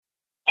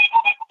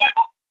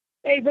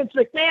Hey, Vince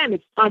McMahon,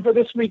 it's time for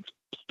this week's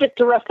Stick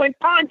to Wrestling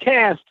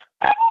podcast.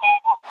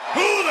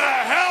 Who the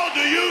hell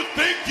do you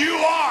think you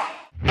are?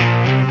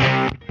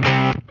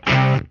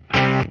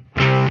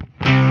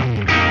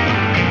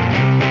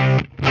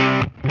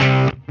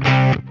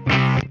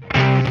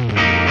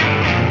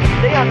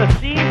 Stay on the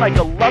scene like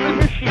a loving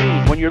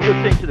machine when you're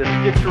listening to the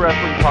Stick to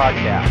Wrestling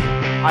podcast.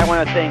 I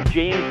want to thank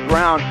James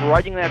Brown for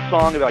writing that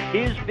song about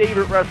his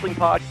favorite wrestling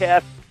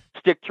podcast,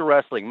 Stick to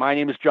Wrestling. My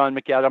name is John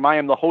McAdam. I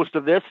am the host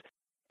of this.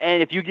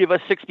 And if you give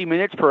us 60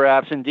 minutes,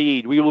 perhaps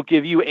indeed, we will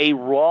give you a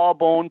raw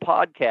bone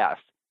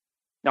podcast.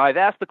 Now, I've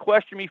asked the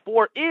question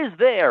before, is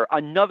there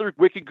another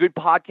wicked good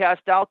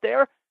podcast out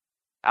there?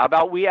 How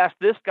about we ask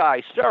this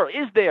guy, sir,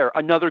 is there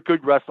another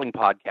good wrestling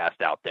podcast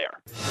out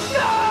there?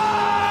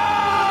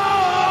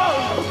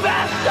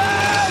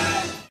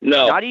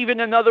 No. Not even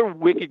another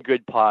wicked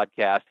good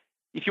podcast.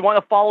 If you want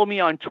to follow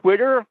me on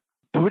Twitter,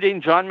 put in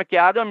John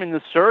McAdam in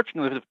the search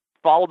and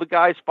follow the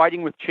guys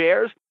fighting with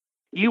chairs.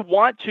 You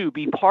want to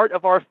be part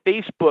of our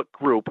Facebook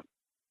group.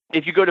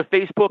 If you go to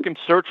Facebook and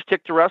search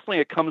Stick to Wrestling,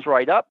 it comes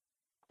right up.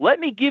 Let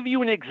me give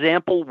you an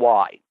example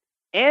why.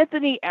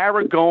 Anthony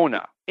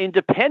Aragona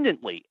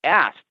independently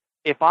asked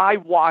if I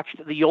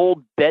watched the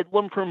old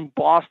Bedlam from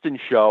Boston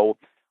show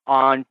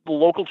on the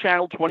local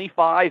channel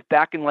 25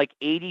 back in like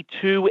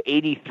 82,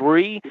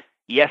 83.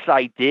 Yes,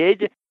 I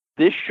did.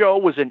 This show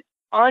was an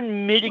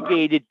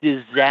unmitigated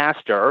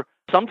disaster.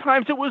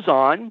 Sometimes it was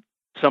on.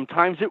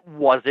 Sometimes it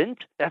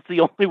wasn't. That's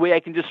the only way I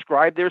can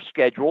describe their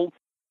schedule.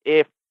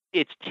 If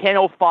it's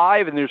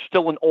 10:05 and there's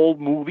still an old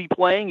movie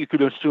playing, you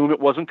could assume it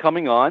wasn't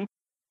coming on.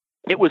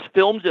 It was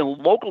filmed in a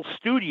local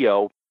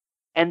studio,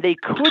 and they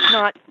could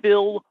not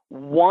fill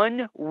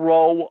one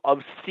row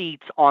of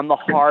seats on the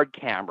hard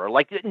camera.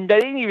 Like, they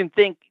didn't even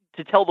think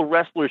to tell the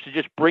wrestlers to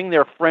just bring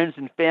their friends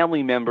and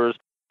family members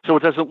so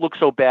it doesn't look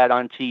so bad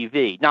on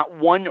TV. Not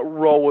one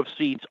row of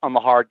seats on the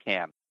hard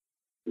cam.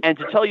 And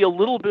to tell you a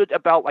little bit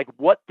about like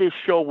what this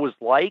show was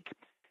like,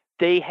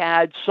 they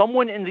had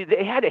someone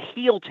they had a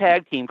heel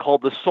tag team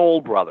called the Soul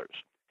Brothers,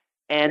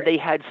 and they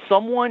had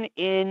someone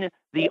in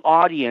the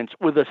audience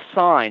with a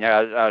sign,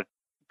 a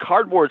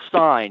cardboard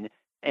sign,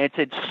 and it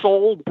said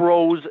 "Soul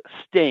Bros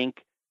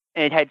Stink,"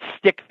 and it had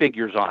stick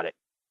figures on it.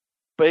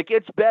 But it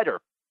gets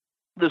better.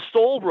 The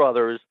Soul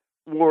Brothers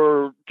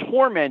were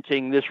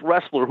tormenting this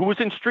wrestler who was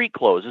in street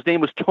clothes. His name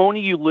was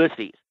Tony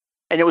Ulysses.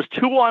 And it was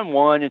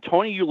 2-on-1, and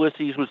Tony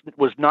Ulysses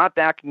was not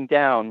backing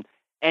down.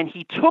 And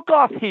he took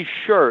off his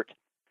shirt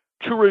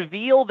to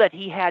reveal that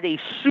he had a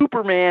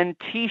Superman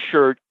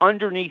T-shirt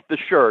underneath the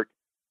shirt.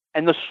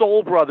 And the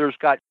Soul Brothers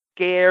got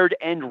scared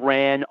and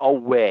ran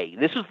away.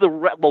 This is the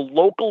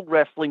local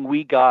wrestling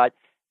we got,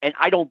 and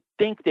I don't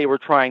think they were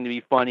trying to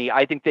be funny.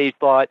 I think they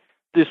thought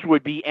this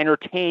would be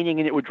entertaining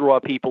and it would draw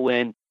people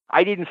in.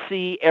 I didn't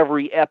see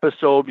every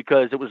episode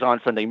because it was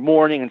on Sunday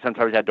morning, and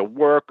sometimes I had to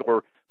work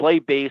or play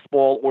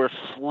baseball or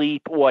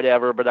sleep,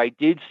 whatever, but I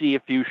did see a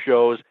few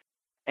shows,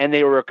 and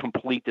they were a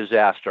complete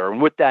disaster.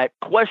 And with that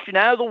question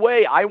out of the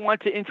way, I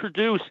want to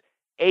introduce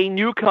a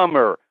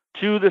newcomer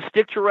to the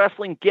Stick to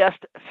Wrestling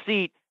guest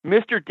seat,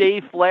 Mr.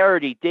 Dave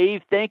Flaherty.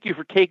 Dave, thank you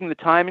for taking the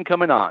time and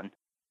coming on.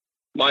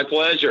 My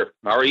pleasure.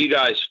 How are you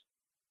guys?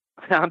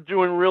 I'm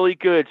doing really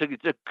good.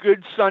 It's a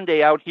good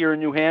Sunday out here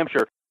in New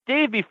Hampshire.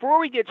 Dave, before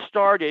we get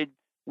started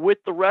with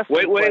the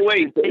wrestling...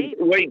 Wait.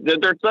 Is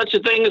there such a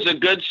thing as a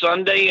good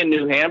Sunday in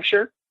New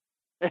Hampshire?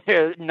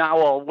 No,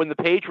 well, when the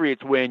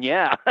Patriots win,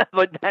 yeah.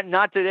 But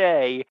not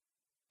today.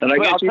 And I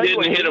guess you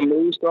didn't hit a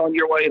moose on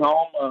your way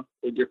home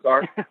with your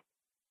car?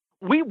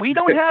 We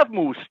don't have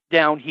moose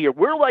down here.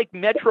 We're like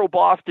Metro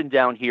Boston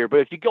down here,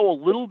 but if you go a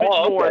little bit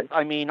north,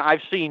 I mean,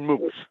 I've seen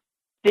moose.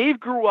 Dave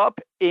grew up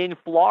in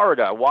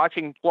Florida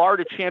watching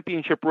Florida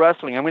Championship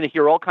Wrestling. I'm going to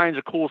hear all kinds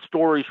of cool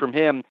stories from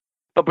him.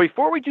 But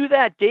before we do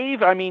that,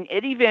 Dave, I mean,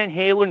 Eddie Van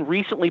Halen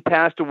recently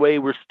passed away.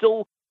 We're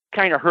still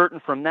kind of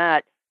hurting from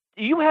that.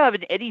 Do you have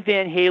an Eddie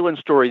Van Halen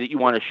story that you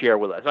want to share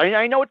with us?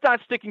 I know it's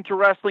not sticking to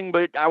wrestling,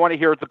 but I want to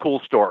hear the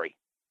cool story.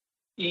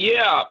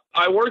 Yeah,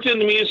 I worked in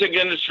the music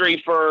industry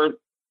for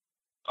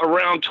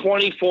around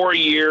 24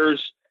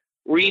 years,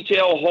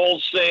 retail,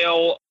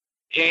 wholesale,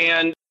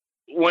 and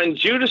when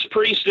Judas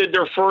Priest did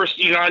their first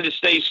United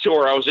States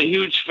tour, I was a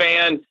huge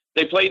fan.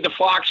 They played the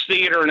Fox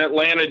Theater in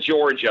Atlanta,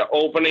 Georgia,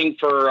 opening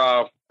for,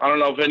 I don't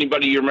know if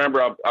anybody you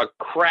remember, a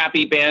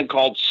crappy band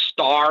called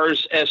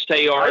Starz,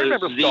 S-T-A-R-Z. I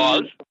remember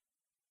Starz.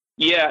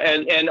 Yeah,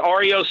 and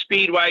REO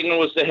Speedwagon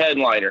was the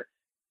headliner.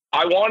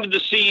 I wanted to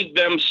see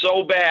them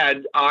so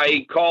bad,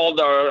 I called,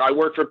 I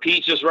worked for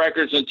Peaches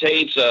Records and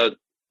Tapes, a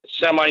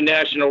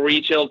semi-national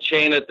retail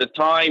chain at the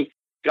time,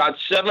 got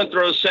 7th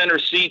row center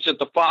seats at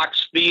the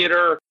Fox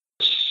Theater,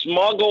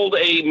 smuggled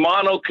a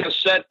mono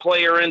cassette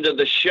player into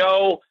the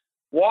show,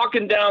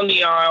 walking down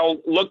the aisle,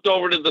 looked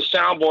over to the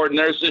soundboard, and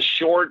there's this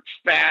short,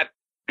 fat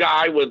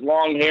guy with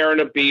long hair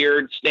and a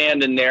beard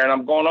standing there. And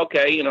I'm going,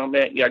 okay, man,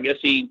 I guess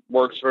he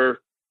works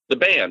for the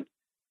band.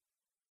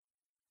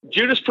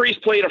 Judas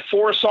Priest played a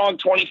 4-song,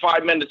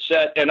 25-minute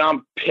set, and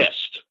I'm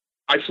pissed.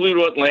 I flew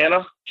to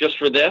Atlanta just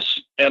for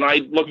this, and I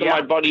looked at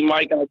my buddy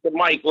Mike, and I said,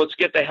 Mike, let's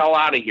get the hell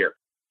out of here.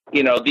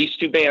 These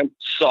two bands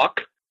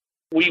suck.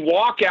 We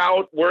walk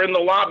out. We're in the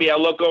lobby. I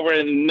look over,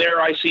 and there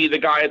I see the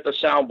guy at the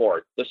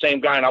soundboard, the same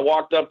guy. And I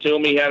walked up to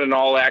him. He had an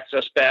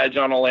all-access badge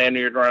on a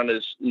lanyard around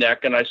his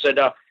neck. And I said,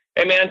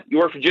 hey, man, you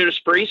work for Judas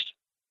Priest?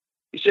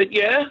 He said,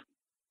 yeah.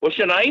 What's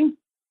your name?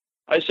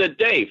 I said,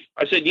 Dave.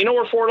 I said, you know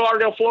where Fort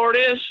Lauderdale,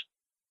 Florida is?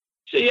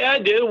 He said, yeah, I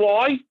do.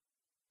 Why?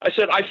 I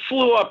said, I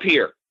flew up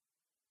here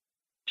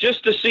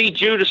just to see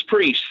Judas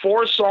Priest.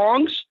 4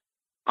 songs?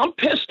 I'm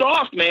pissed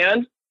off,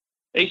 man.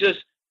 And he says,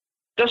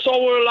 that's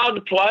all we're allowed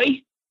to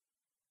play?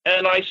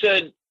 And I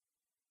said,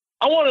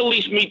 I want to at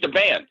least meet the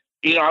band.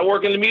 I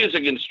work in the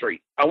music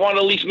industry. I want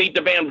to at least meet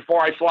the band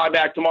before I fly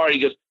back tomorrow. He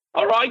goes,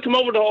 all right, come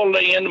over to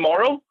Holiday Inn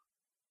tomorrow.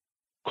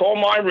 Call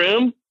my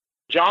room.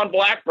 John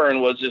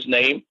Blackburn was his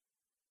name.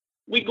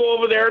 We go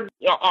over there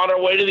on our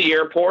way to the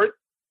airport,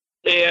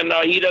 and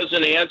he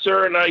doesn't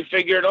answer. And I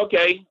figured,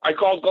 okay, I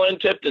called Glenn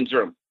Tipton's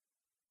room.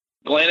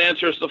 Glenn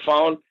answers the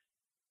phone.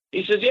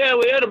 He says, yeah,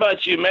 we heard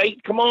about you,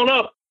 mate. Come on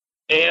up.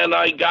 And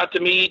I got to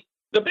meet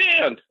the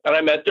band, and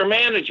I met their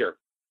manager.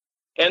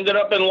 Ended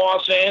up in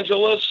Los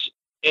Angeles,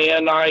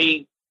 and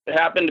I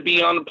happened to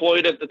be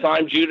unemployed at the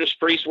time. Judas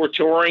Priest were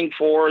touring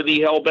for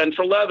the Hellbent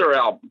for Leather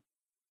album.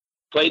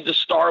 Played the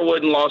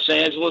Starwood in Los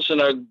Angeles,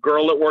 and a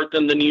girl that worked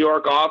in the New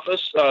York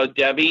office,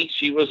 Debbie,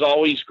 she was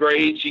always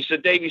great. She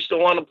said, Dave, you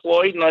still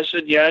unemployed? And I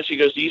said, yeah. She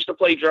goes, you used to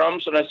play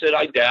drums? And I said,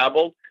 I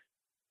dabbled.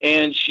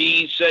 And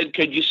she said,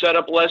 could you set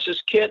up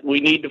Les's kit?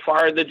 We need to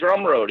fire the drum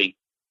roadie.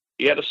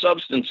 He had a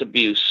substance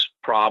abuse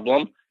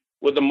problem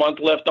with a month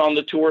left on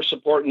the tour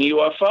supporting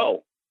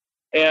UFO.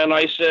 And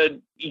I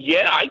said,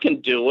 yeah, I can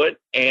do it.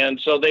 And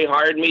so they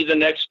hired me the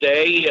next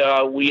day.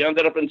 We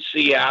ended up in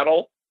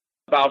Seattle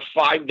about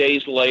 5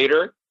 days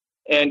later.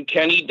 And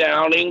Kenny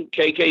Downing,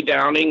 KK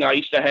Downing, I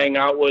used to hang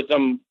out with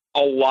him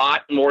a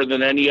lot more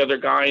than any other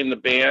guy in the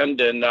band.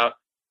 And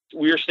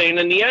we were staying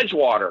in the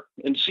Edgewater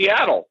in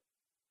Seattle,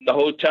 the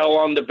hotel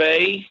on the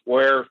bay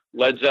where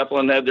Led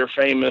Zeppelin had their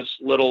famous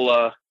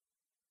little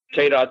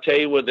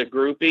tete-a-tete with a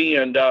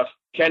groupie. And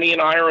Kenny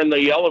and I are in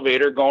the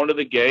elevator going to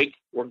the gig.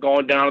 We're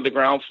going down to the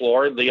ground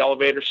floor. The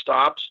elevator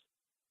stops,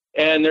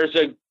 and there's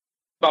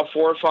about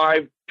 4 or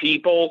 5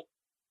 people,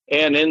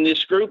 and in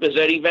this group is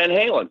Eddie Van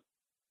Halen.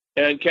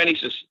 And Kenny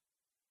says,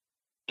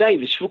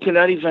 Dave, it's fucking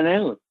Eddie Van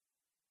Halen.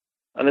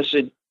 And I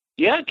said,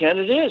 yeah, Ken,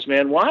 it is,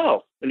 man.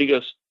 Wow. And he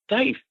goes,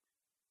 Dave,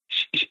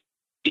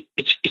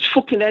 it's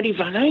fucking Eddie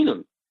Van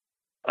Halen.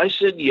 I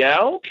said, yeah,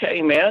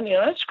 okay, man.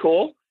 Yeah, that's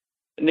cool.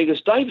 And he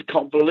goes, Dave, I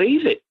can't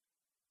believe it.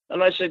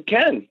 And I said,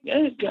 Ken,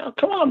 yeah,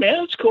 come on,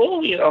 man, it's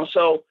cool.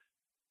 So,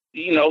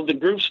 the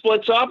group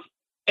splits up.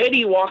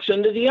 Eddie walks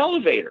into the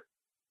elevator.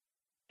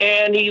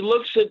 And he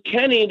looks at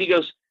Kenny and he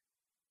goes,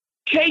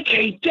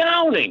 KK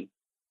Downing.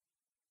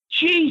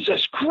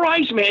 Jesus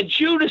Christ, man,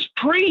 Judas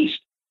Priest,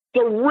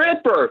 the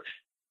Ripper,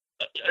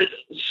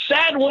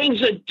 Sad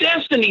Wings of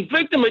Destiny,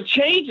 Victim of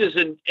Changes.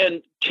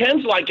 And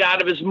Ken's like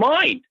out of his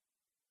mind.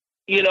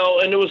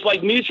 And it was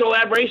like mutual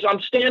admiration.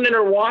 I'm standing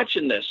there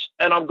watching this,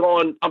 and I'm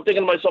thinking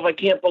to myself, I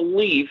can't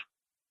believe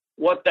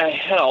what the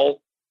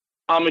hell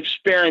I'm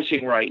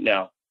experiencing right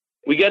now.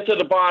 We get to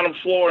the bottom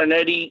floor, and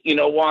Eddie,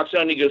 walks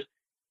out, and he goes,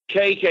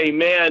 KK,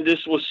 man,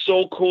 this was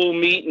so cool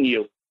meeting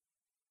you.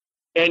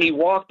 And he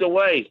walked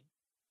away,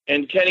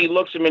 and Kenny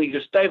looks at me, and he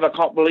goes, Dave, I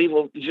can't believe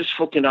what just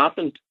fucking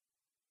happened.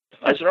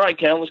 I said, all right,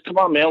 Ken, come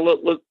on, man,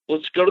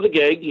 let's go to the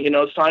gig.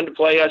 It's time to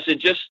play. I said,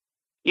 just,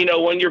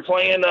 when you're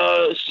playing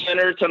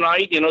center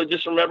tonight,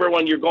 just remember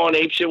when you're going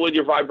apeshit with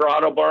your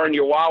vibrato bar and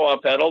your wah-wah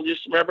pedal,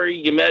 just remember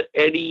you met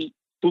Eddie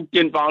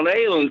fucking Van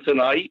Halen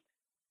tonight,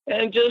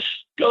 and just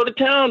go to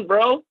town,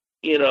 bro.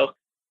 It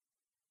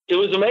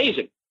was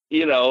amazing.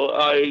 It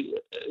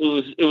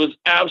was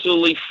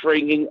absolutely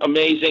freaking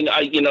amazing.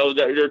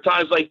 There are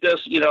times like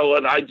this,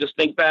 and I just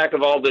think back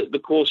of all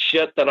the cool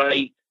shit that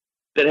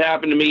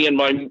happened to me in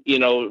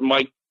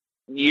my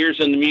years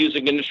in the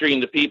music industry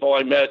and the people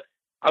I met.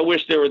 I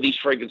wish there were these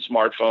friggin'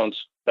 smartphones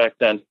back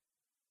then.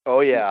 Oh,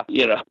 yeah. But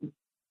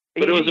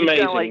it was amazing.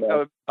 You sound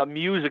like a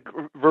music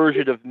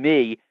version of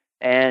me,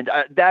 and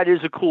that is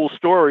a cool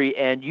story.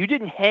 And you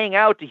didn't hang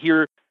out to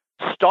hear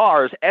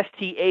Starz,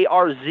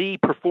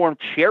 Starz, perform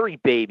Cherry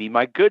Baby.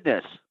 My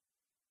goodness.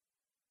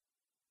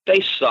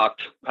 They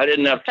sucked. I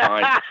didn't have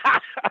time.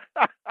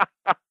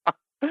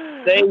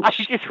 I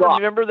just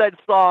remember that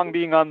song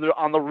being on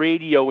the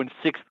radio in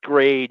 6th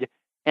grade.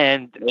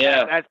 And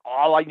that's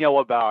all I know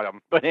about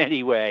them. But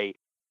anyway,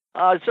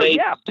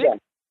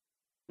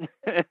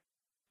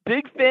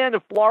 big fan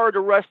of Florida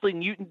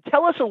wrestling. You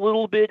tell us a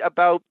little bit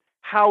about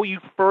how you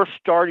first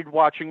started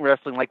watching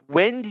wrestling. Like,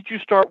 when did you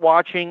start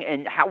watching,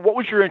 and what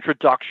was your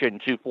introduction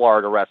to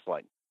Florida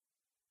wrestling?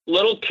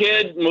 Little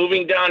kid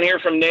moving down here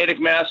from Natick,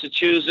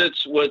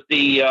 Massachusetts, with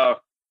the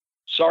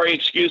sorry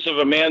excuse of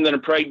a man that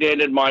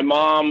impregnated my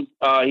mom.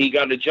 He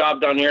got a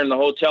job down here in the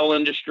hotel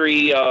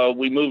industry.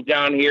 We moved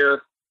down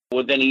here.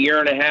 Within a year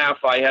and a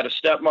half, I had a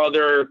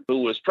stepmother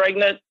who was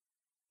pregnant,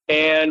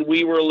 and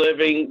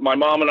my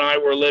mom and I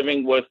were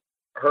living with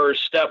her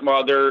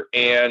stepmother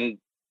and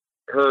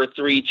her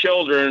 3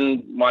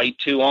 children, my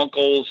 2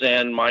 uncles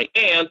and my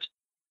aunt.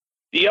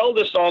 The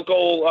eldest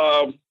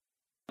uncle,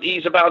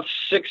 he's about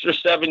 6 or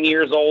 7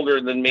 years older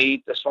than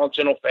me,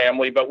 dysfunctional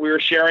family, but we were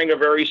sharing a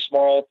very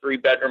small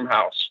 3-bedroom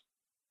house.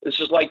 This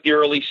is like the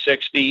early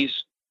 60s.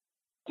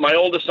 My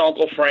oldest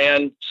uncle,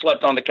 Fran,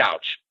 slept on the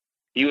couch.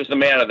 He was the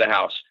man of the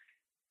house.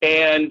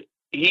 And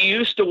he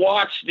used to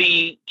watch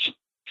the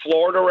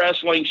Florida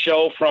wrestling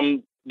show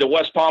from the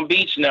West Palm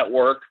Beach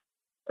network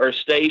or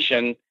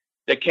station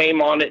that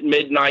came on at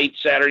midnight,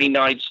 Saturday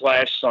night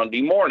 /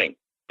 Sunday morning.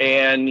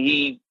 And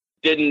he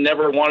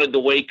never wanted to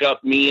wake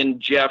up me and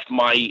Jeff,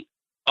 my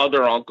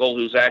other uncle,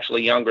 who's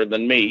actually younger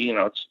than me. You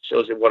know, it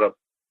shows you what a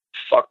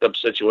fucked up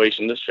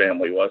situation this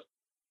family was.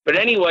 But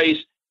anyways,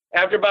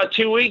 after about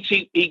 2 weeks,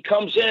 he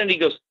comes in and he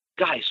goes,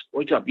 guys,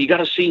 wake up. You got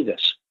to see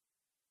this.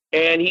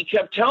 And he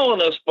kept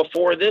telling us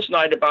before this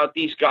night about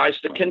these guys,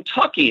 the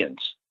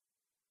Kentuckians,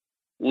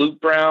 Luke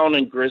Brown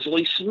and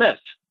Grizzly Smith,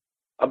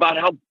 about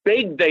how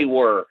big they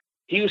were.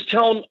 He was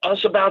telling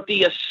us about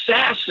the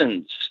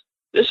Assassins.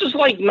 This is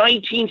like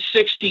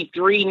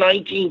 1963,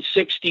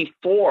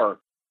 1964.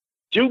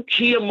 Duke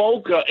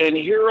Kiyomoka and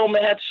Hiro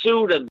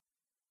Matsuda.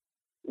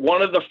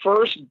 One of the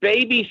first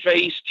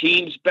babyface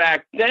teams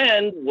back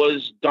then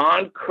was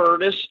Don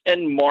Curtis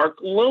and Mark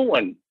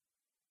Lewin.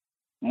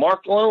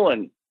 Mark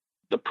Lewin,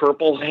 the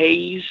Purple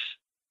Haze.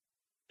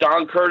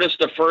 Don Curtis,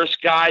 the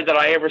first guy that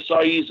I ever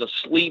saw use a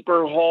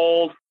sleeper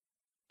hold.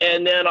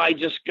 And then I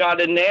just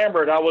got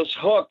enamored. I was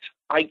hooked.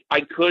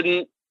 I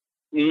couldn't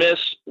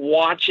miss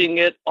watching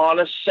it on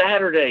a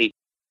Saturday.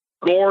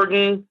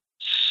 Gordon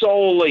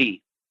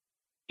Soley.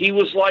 He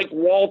was like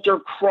Walter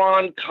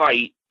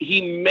Cronkite.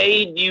 He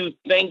made you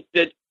think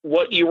that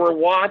what you were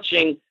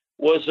watching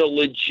was a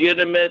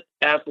legitimate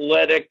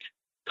athletic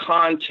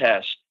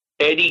contest.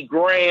 Eddie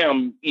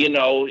Graham, you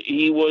know,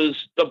 he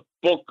was the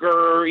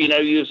booker, you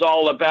know, he was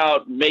all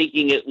about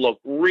making it look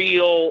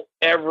real,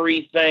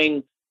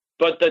 everything.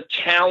 But the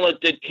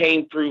talent that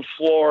came through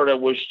Florida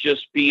was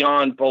just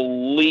beyond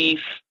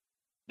belief.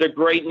 The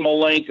great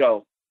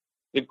Malenko,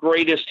 the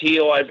greatest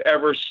heel I've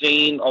ever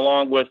seen,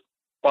 along with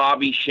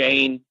Bobby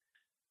Shane,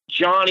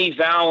 Johnny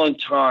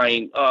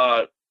Valentine,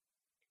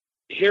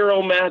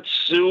 Hiro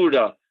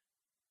Matsuda.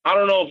 I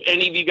don't know if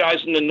any of you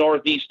guys in the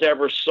Northeast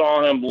ever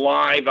saw him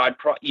live.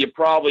 You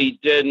probably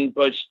didn't,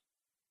 but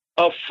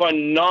a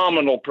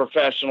phenomenal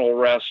professional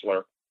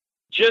wrestler.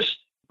 Just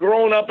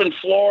growing up in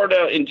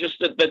Florida and just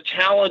the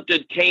talent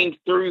that came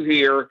through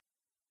here,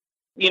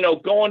 you know,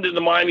 going to the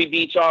Miami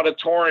Beach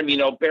Auditorium, you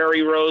know,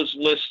 Barry Rose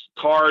lists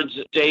cards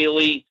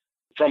daily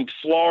from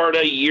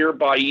Florida year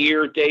by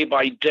year, day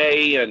by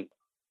day. And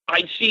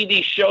I'd see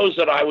these shows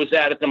that I was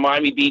at the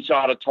Miami Beach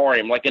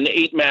Auditorium, like an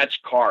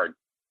 8-match card.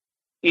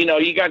 You know,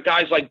 you got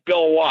guys like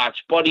Bill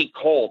Watts, Buddy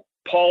Colt,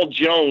 Paul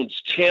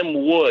Jones,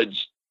 Tim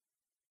Woods,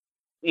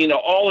 you know,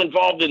 all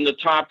involved in the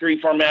top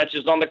 3-4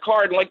 matches on the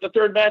card. And like the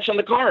 3rd match on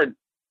the card,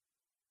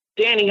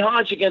 Danny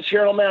Hodge against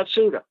Hiro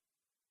Matsuda.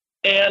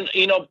 And,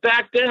 you know,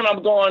 back then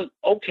I'm going,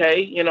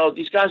 okay, you know,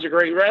 these guys are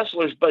great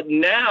wrestlers. But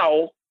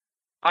now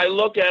I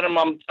look at them,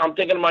 I'm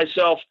thinking to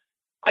myself,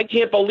 I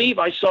can't believe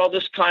I saw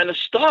this kind of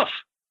stuff.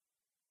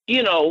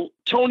 You know,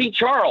 Tony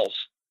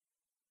Charles.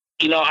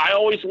 You know, I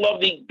always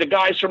loved the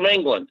guys from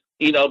England,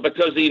 you know,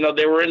 because, you know,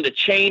 they were into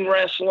chain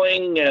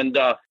wrestling. And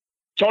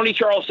Tony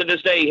Charles to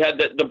this day had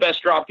the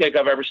best drop kick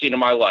I've ever seen in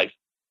my life.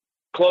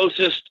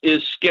 Closest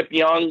is Skip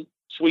Young,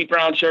 Sweet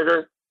Brown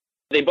Sugar.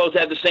 They both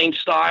had the same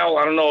style.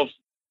 I don't know if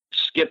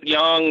Skip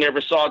Young ever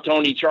saw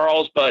Tony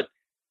Charles, but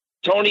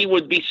Tony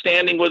would be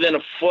standing within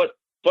a foot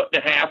and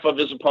a half of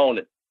his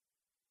opponent.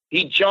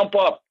 He'd jump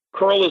up,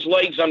 curl his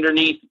legs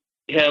underneath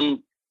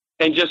him,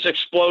 and just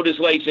explode his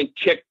legs and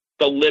kick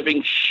the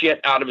living shit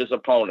out of his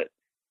opponent.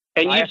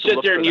 And you'd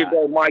sit there and you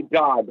go, my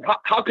God,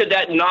 how could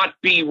that not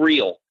be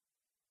real?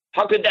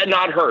 How could that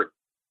not hurt?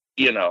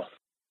 You know?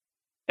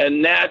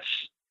 And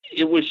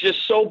it was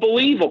just so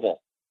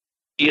believable.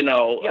 You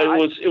know, yeah,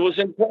 it was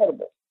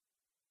incredible.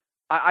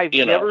 I've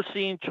never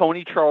seen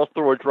Tony Charles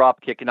throw a drop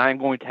kick, and I'm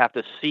going to have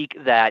to seek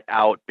that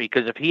out,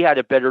 because if he had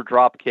a better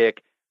drop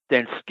kick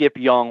than Skip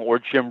Young or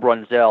Jim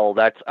Brunzell,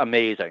 that's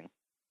amazing.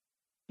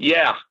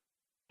 Yeah.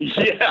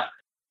 Yeah.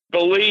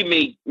 Believe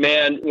me,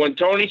 man, when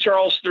Tony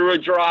Charles threw a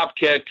drop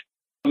kick,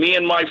 me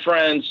and my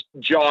friends'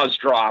 jaws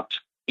dropped.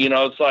 You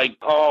know, it's like,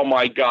 oh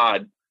my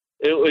God.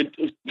 It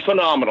was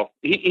phenomenal.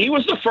 He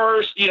was the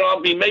first, you know, I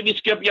mean, maybe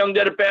Skip Young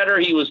did it better.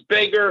 He was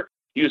bigger.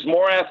 He was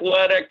more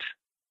athletic.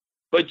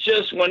 But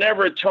just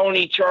whenever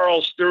Tony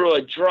Charles threw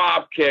a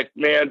drop kick,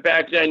 man,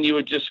 back then you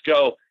would just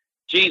go,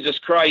 Jesus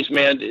Christ,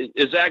 man,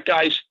 is that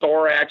guy's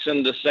thorax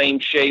in the same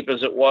shape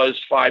as it was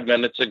 5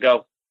 minutes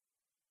ago?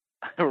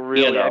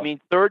 Really? You know? I mean,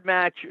 third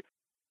match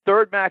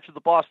of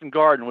the Boston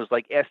Garden was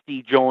like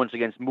S.D. Jones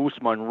against Moose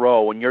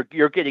Monroe, and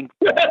you're getting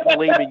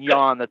filet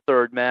mignon the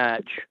third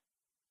match.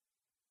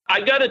 I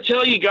got to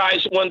tell you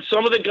guys, when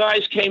some of the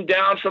guys came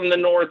down from the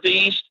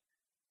Northeast,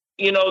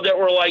 you know, that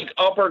were like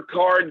upper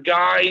card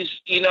guys,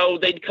 you know,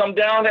 they'd come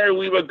down here,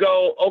 we would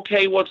go,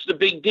 okay, what's the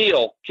big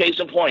deal? Case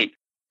in point,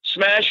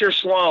 Smasher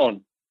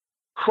Sloan,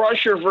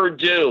 Crusher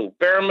Verdue,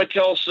 Baron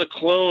Mikel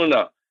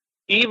Cicluna,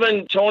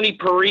 even Tony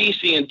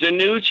Parisi and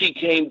Danucci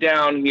came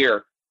down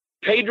here.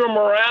 Pedro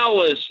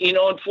Morales, and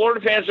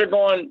Florida fans are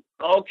going,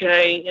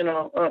 okay,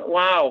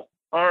 wow,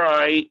 all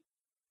right.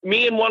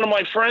 Me and one of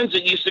my friends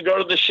that used to go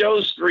to the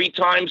shows 3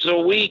 times a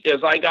week,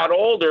 as I got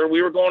older,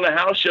 we were going to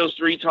house shows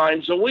 3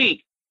 times a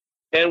week.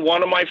 And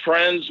one of my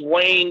friends,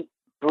 Wayne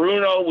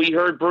Bruno, we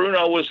heard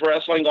Bruno was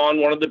wrestling on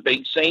one of the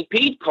big St.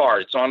 Pete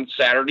cards on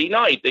Saturday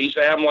night. They used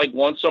to have them like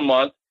once a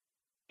month.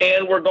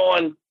 And we're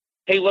going,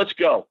 hey, let's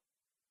go.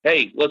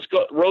 Hey, let's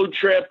go. Road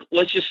trip.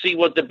 Let's just see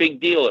what the big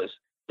deal is.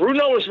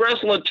 Bruno was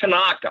wrestling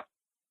Tanaka.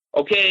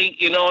 Okay,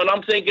 and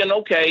I'm thinking,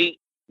 okay,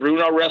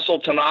 Bruno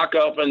wrestled Tanaka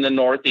up in the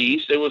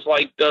Northeast. It was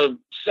like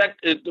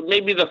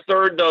maybe the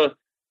third to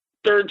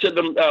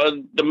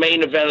the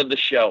main event of the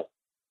show.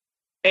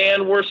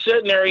 And we're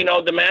sitting there,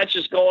 the match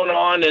is going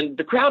on, and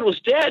the crowd was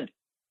dead.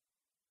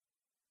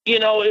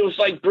 It was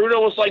like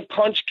Bruno was like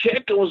punch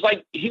kick. It was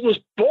like he was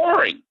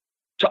boring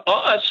to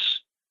us.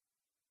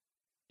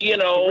 3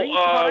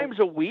 times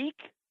a week?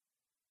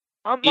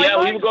 We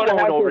would go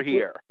to over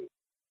here.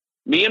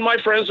 Me and my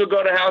friends would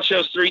go to house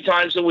shows 3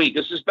 times a week.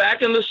 This is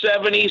back in the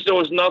 70s. There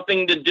was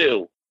nothing to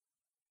do.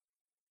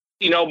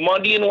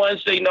 Monday and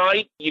Wednesday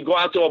night, you go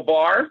out to a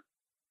bar.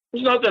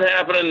 There's nothing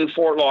happening in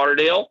Fort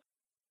Lauderdale.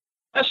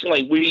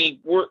 Wrestling,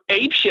 we were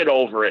apeshit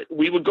over it.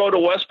 We would go to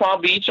West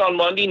Palm Beach on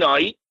Monday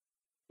night.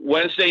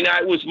 Wednesday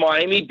night was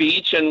Miami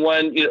Beach. And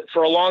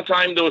for a long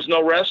time, there was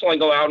no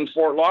wrestling allowed in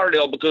Fort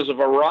Lauderdale because of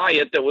a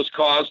riot that was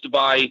caused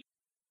by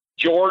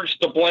George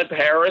the Blimp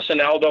Harris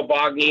and Aldo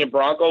Bogny and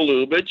Bronco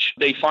Lubitsch.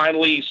 They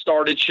finally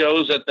started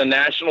shows at the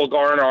National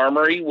Guard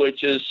Armory,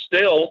 which is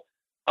still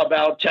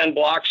about 10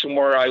 blocks from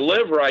where I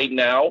live right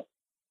now.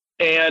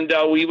 And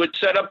we would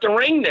set up the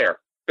ring there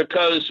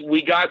because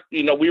we got,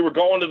 we were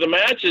going to the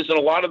matches and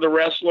a lot of the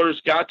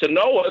wrestlers got to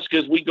know us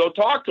because we go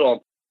talk to them.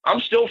 I'm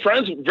still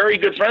very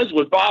good friends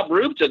with Bob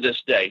Roop to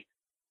this day.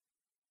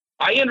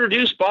 I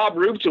introduced Bob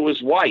Roop to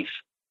his wife.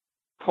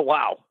 Oh,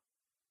 wow.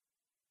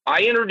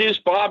 I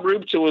introduced Bob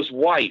Roop to his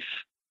wife.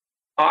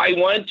 I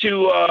went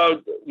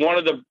to one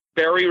of the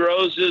Barry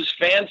Rose's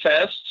fan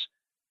fests,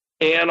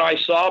 and I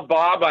saw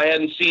Bob. I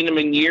hadn't seen him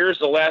in years.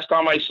 The last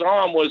time I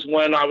saw him was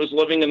when I was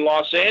living in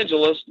Los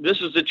Angeles.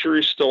 This is a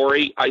true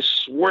story. I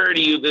swear to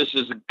you, this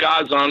is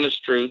God's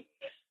honest truth.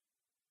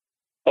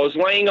 I was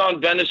laying on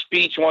Venice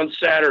Beach one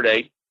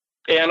Saturday,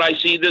 and I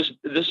see this.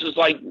 This is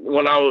like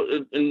when I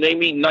was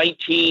maybe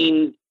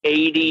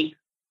 1980,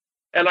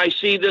 and I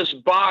see this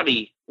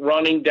body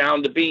running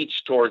down the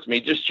beach towards me,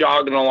 just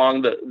jogging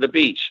along the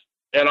beach.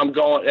 And I'm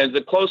going, and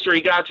the closer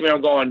he got to me, I'm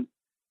going,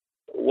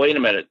 wait a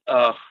minute.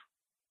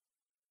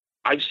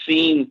 I've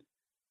seen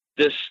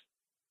this.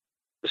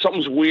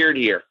 Something's weird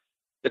here.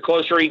 The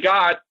closer he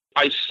got,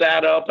 I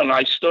sat up and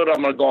I stood up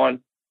and I'm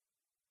going,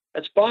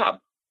 that's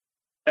Bob.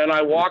 And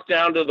I walked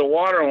down to the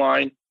water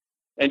line,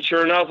 and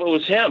sure enough, it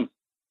was him.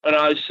 And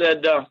I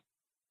said,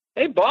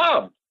 hey,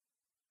 Bob,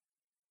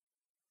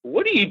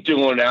 what are you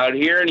doing out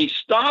here? And he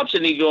stops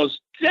and he goes,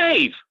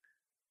 Dave,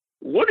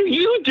 what are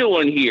you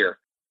doing here?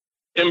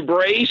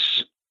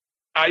 Embrace.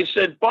 I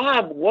said,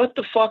 Bob, what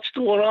the fuck's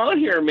going on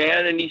here,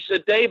 man? And he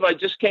said, Dave, I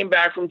just came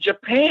back from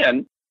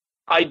Japan.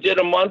 I did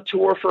a month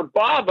tour for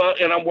Baba,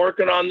 and I'm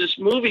working on this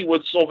movie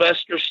with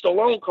Sylvester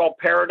Stallone called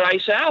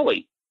Paradise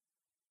Alley.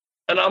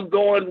 And I'm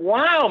going,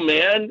 wow,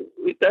 man,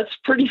 that's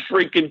pretty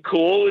freaking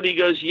cool. And he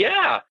goes,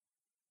 yeah.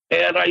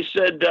 And I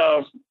said,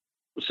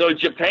 so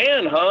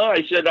Japan, huh?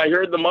 I said, I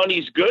heard the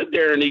money's good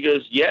there. And he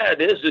goes, yeah,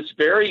 it is. It's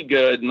very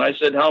good. And I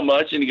said, how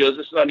much? And he goes,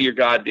 it's none of your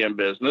goddamn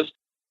business.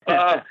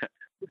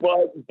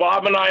 Well,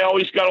 Bob and I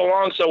always got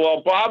along so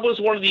well. Bob was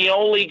one of the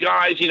only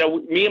guys,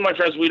 me and my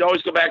friends, we'd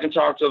always go back and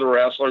talk to the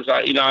wrestlers.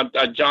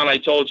 John, I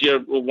told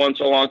you once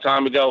a long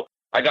time ago,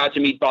 I got to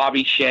meet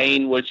Bobby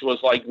Shane, which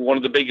was like one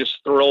of the biggest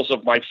thrills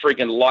of my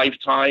freaking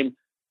lifetime.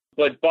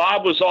 But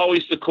Bob was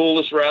always the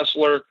coolest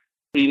wrestler.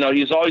 He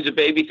was always a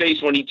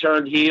babyface. When he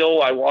turned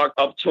heel, I walked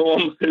up to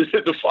him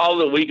the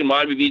following week in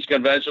Miami Beach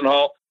Convention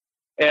Hall.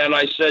 And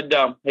I said,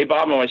 hey,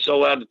 Bob, am I still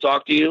allowed to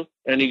talk to you?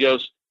 And he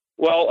goes,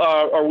 well,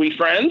 are we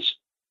friends?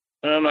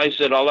 And I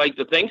said, I like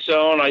to think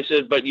so. And I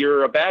said, but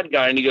you're a bad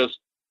guy. And he goes,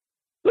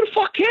 who the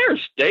fuck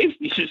cares, Dave?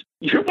 He says,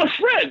 you're my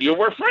friend.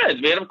 We're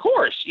friends, man, of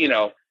course,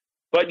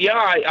 But, yeah,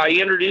 I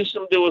introduced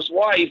him to his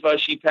wife.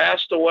 She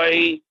passed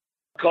away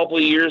a couple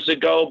of years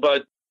ago.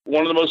 But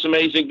one of the most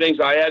amazing things,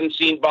 I hadn't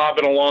seen Bob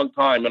in a long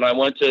time. And I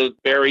went to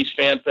Barry's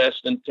Fan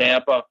Fest in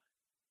Tampa.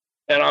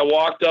 And I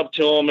walked up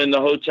to him in the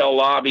hotel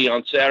lobby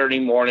on Saturday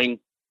morning.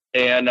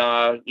 And,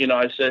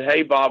 I said,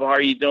 hey, Bob, how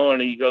are you doing?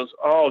 And he goes,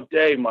 oh,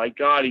 Dave, my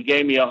God. He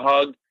gave me a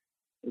hug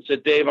and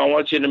said, Dave, I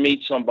want you to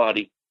meet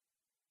somebody.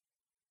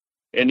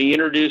 And he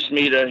introduced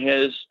me to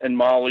his and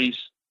Molly's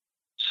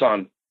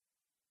son,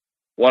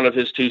 one of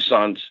his 2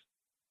 sons.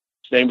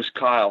 His name was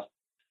Kyle.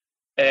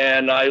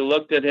 And I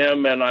looked at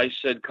him and I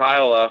said,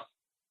 Kyle,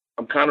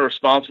 I'm kind of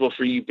responsible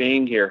for you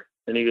being here.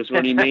 And he goes,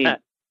 what do you mean?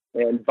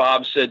 And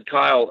Bob said,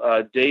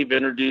 Kyle, Dave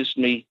introduced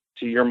me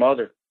to your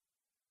mother.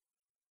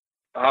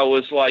 I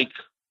was like,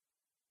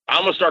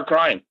 I'm going to start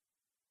crying.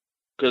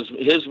 Because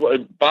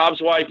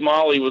Bob's wife,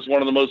 Molly, was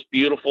one of the most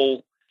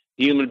beautiful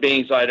human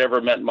beings I'd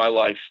ever met in my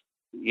life.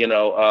 You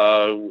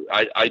know,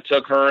 I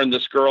took her and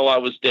this girl I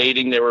was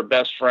dating. They were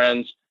best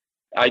friends.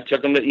 I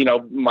took them to, you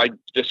know,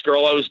 this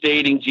girl I was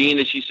dating,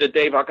 Gina. She said,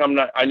 Dave, how come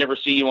I never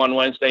see you on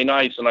Wednesday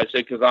nights? And I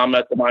said, because I'm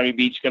at the Miami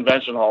Beach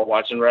Convention Hall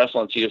watching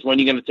wrestling. She goes, when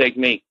are you going to take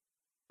me?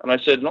 And I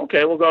said,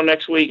 okay, we'll go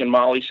next week. And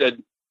Molly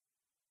said,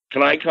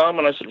 can I come?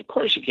 And I said, of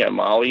course you can,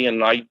 Molly.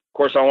 And of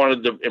course, I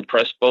wanted to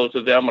impress both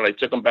of them. And I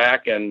took them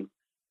back, and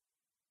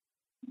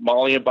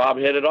Molly and Bob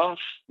hit it off.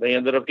 They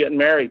ended up getting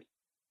married.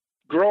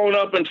 Growing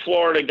up in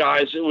Florida,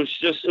 guys, it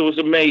was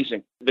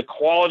amazing. The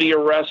quality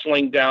of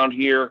wrestling down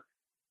here.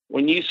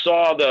 When you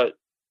saw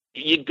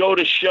you'd go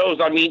to shows.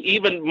 I mean,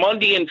 even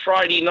Monday and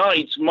Friday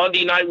nights.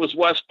 Monday night was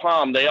West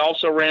Palm. They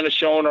also ran a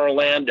show in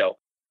Orlando.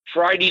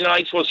 Friday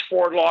nights was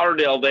Fort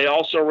Lauderdale. They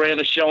also ran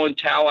a show in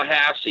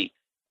Tallahassee.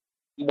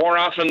 More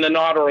often than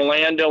not,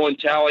 Orlando and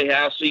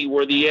Tallahassee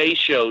were the A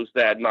shows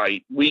that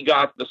night. We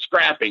got the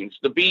scrappings,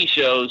 the B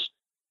shows.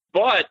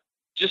 But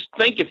just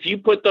think, if you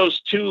put those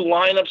two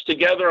lineups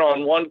together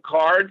on one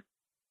card,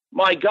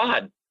 my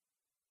God,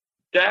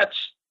 that's,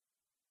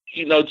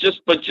 you know,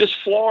 just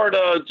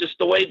Florida, just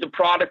the way the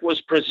product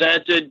was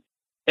presented.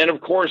 And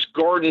of course,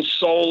 Gordon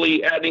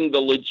Soley adding the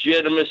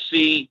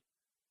legitimacy.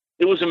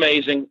 It was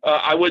amazing.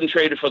 I wouldn't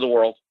trade it for the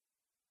world.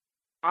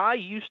 I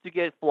used to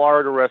get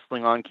Florida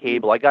wrestling on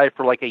cable. I got it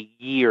for like a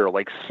year,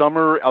 like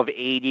summer of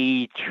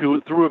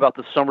 82 through about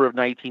the summer of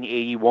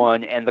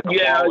 1981. And the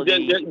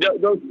quality.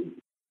 Yeah,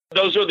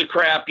 those are the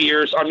crap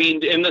years. I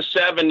mean, in the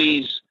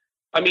 70s,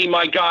 I mean,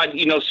 my God,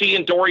 you know,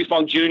 seeing Dory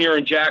Funk Jr.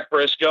 and Jack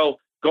Briscoe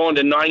going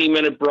to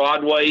 90-minute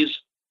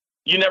Broadways,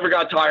 you never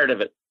got tired of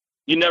it.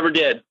 You never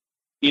did.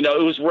 You know,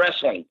 it was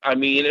wrestling. I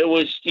mean, it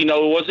was, you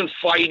know, it wasn't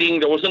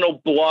fighting. There wasn't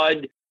no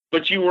blood,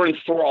 but you were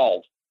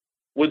enthralled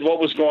with what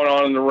was going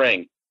on in the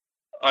ring.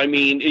 I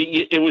mean,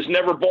 it was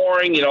never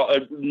boring. You know,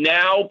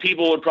 now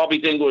people would probably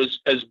think it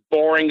was as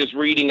boring as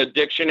reading a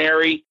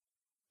dictionary,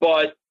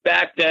 but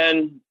back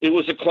then it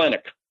was a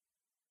clinic.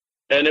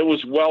 And it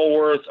was well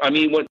worth. I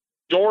mean, when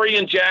Dory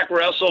and Jack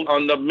wrestled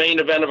on the main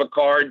event of a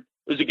card,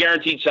 it was a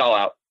guaranteed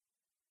sellout.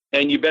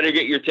 And you better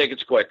get your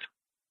tickets quick.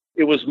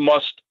 It was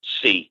must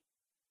see.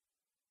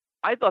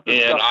 I thought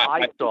the stuff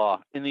I saw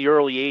in the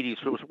early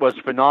 80s was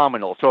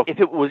phenomenal. So if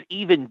it was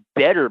even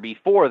better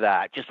before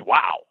that, just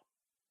wow.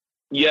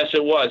 Yes,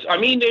 it was. I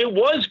mean, it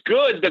was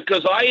good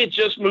because I had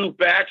just moved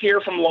back here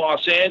from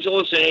Los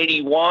Angeles in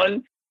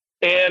 81.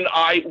 And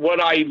what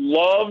I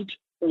loved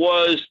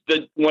was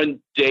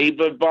when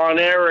David Von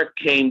Erich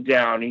came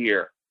down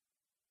here.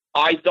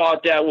 I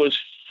thought that was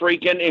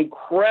freaking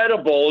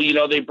incredible. You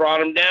know, they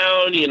brought him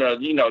down, you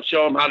know,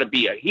 show him how to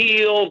be a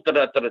heel,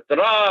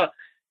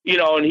 you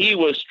know, and he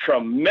was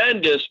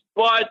tremendous.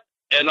 But,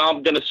 and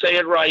I'm going to say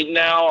it right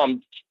now,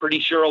 I'm pretty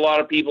sure a lot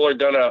of people are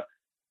going to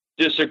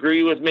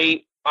disagree with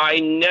me.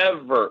 I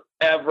never,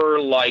 ever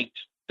liked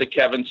the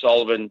Kevin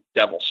Sullivan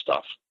devil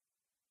stuff.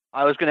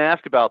 I was going to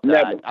ask about that.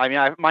 Never. I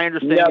mean, my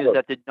understanding is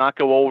that did not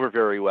go over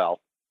very well.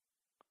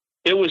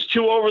 It was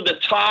too over the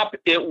top.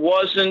 It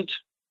wasn't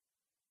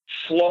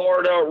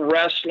Florida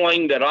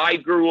wrestling that I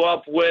grew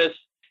up with.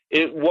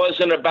 It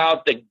wasn't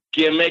about the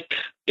gimmick.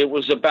 It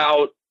was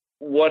about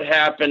what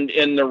happened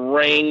in the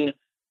ring.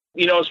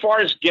 You know, as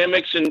far as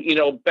gimmicks and, you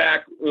know,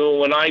 back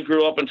when I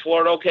grew up in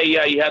Florida, okay,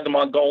 yeah, you had the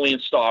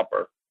Mongolian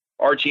Stopper,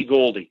 Archie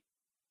Goldie.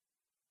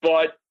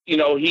 But, you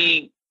know,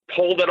 he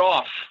pulled it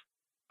off.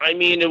 I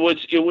mean, it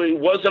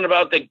wasn't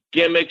about the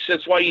gimmicks.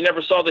 That's why you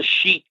never saw the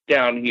Sheik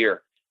down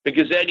here,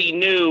 because Eddie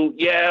knew,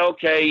 yeah,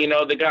 okay, you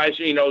know, the guys,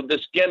 you know,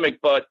 this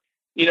gimmick, but,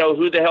 you know,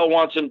 who the hell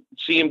wants to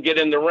see him get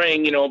in the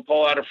ring, you know, and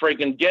pull out a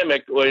freaking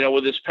gimmick, you know,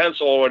 with his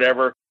pencil or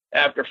whatever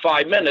after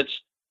 5 minutes?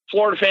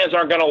 Florida fans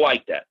aren't going to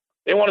like that.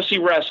 They want to see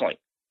wrestling.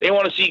 They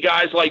want to see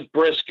guys like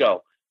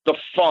Briscoe, the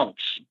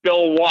Funks,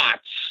 Bill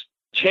Watts,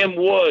 Tim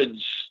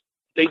Woods.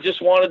 They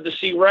just wanted to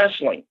see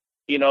wrestling.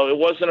 You know, it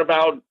wasn't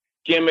about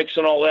gimmicks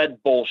and all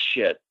that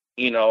bullshit.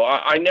 You know,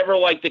 I never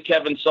liked the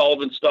Kevin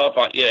Sullivan stuff.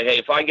 Hey,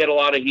 if I get a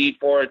lot of heat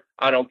for it,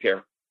 I don't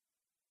care.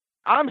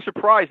 I'm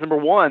surprised, number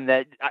one,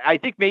 that I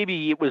think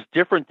maybe it was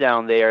different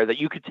down there, that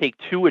you could take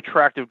two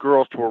attractive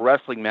girls to a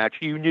wrestling match.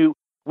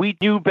 We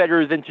knew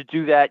better than to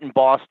do that in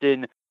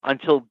Boston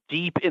until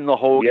deep in the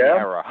Hogan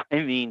era. I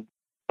mean,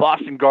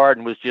 Boston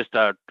Garden was just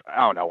a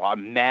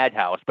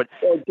madhouse. But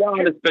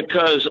John, it's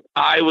because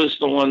I was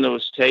the one that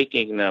was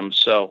taking them,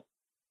 so.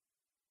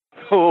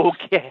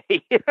 Okay.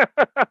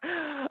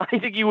 I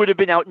think you would have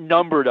been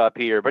outnumbered up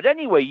here. But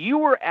anyway, you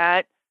were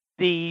at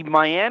the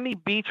Miami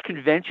Beach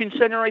Convention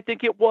Center, I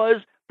think it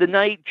was, the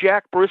night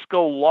Jack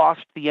Briscoe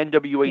lost the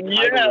NWA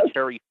title to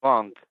Terry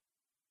Funk.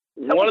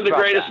 One of the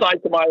greatest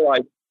nights of my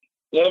life.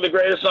 One of the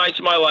greatest nights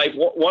of my life.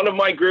 One of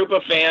my group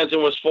of fans, it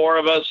was four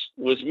of us,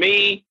 was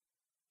me,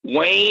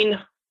 Wayne,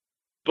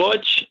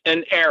 Butch,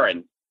 and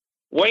Aaron.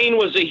 Wayne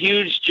was a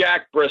huge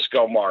Jack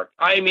Briscoe mark.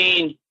 I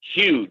mean,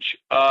 huge.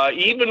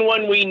 Even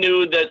when we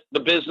knew that the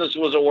business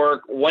was a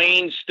work,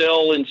 Wayne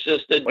still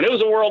insisted. When it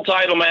was a world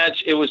title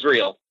match, it was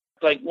real.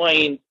 Like,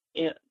 Wayne,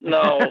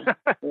 no,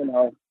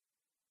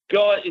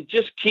 go,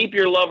 just keep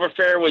your love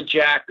affair with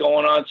Jack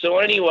going on. So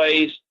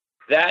anyways,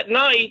 that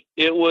night,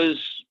 it was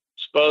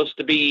supposed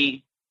to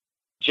be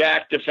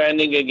Jack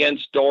defending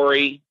against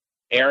Dory.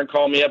 Aaron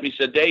called me up. He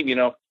said, Dave, me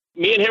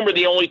and him were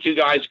the only two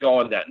guys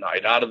going that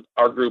night out of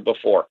our group of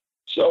four.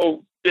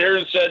 So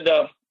Aaron said,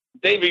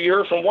 Dave, have you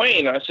heard from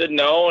Wayne? I said,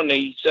 no. And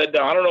he said,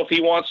 I don't know if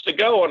he wants to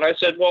go. And I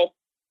said, well,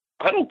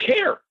 I don't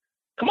care.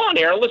 Come on,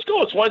 Aaron, let's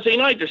go. It's Wednesday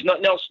night. There's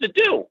nothing else to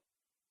do.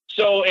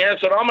 So Aaron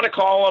said, I'm going to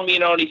call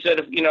him, and he said,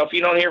 if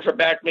you don't hear from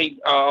back me,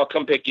 I'll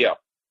come pick you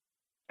up.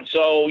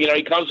 So,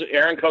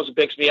 Aaron comes and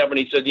picks me up, and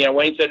he said,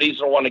 Wayne said he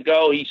doesn't want to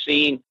go. He's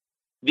seen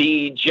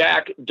the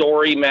Jack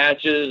Dory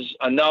matches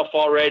enough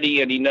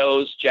already, and he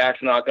knows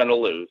Jack's not going to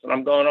lose. And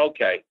I'm going,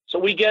 okay. So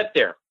we get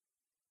there,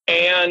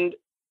 and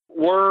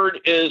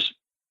word is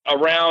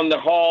around the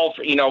hall,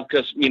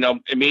 because,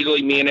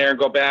 immediately me and Aaron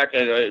go back,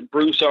 and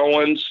Bruce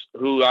Owens,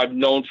 who I've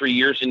known for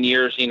years and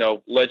years,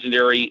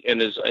 legendary in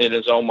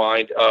his own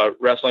mind,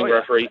 wrestling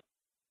referee.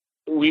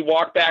 We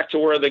walk back to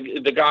where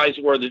the guys,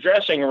 where the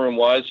dressing room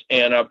was,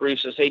 and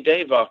Bruce says, hey,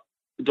 Dave,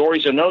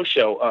 Dory's a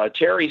no-show.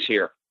 Terry's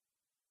here.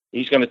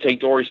 He's going to take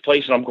Dory's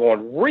place. And I'm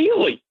going,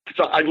 really?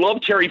 So I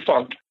love Terry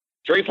Funk.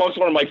 Terry Funk's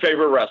one of my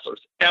favorite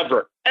wrestlers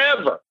ever.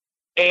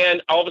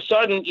 And all of a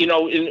sudden,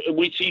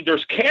 we see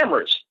there's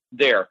cameras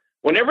there.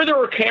 Whenever there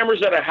were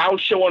cameras at a house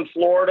show in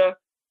Florida,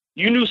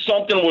 you knew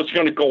something was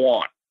going to go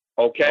on.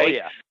 Okay. Oh,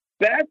 yeah.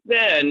 Back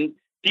then,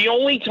 the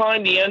only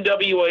time the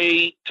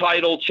NWA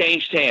title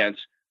changed hands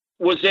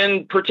was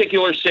in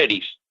particular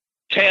cities: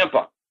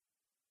 Tampa,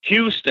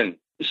 Houston,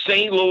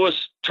 St. Louis,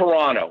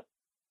 Toronto.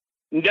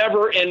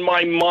 Never in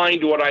my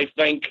mind would I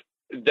think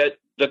that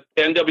the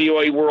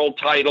NWA world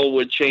title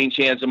would change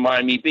hands in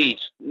Miami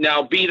Beach.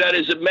 Now, be that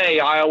as it may,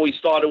 I always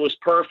thought it was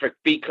perfect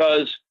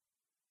because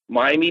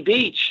Miami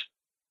Beach,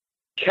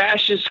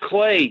 Cassius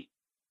Clay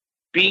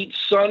beat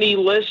Sonny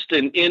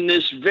Liston in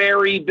this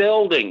very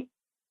building.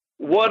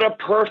 What a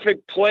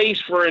perfect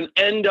place for an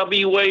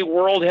NWA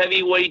World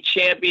Heavyweight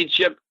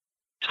Championship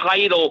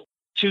title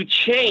to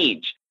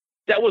change.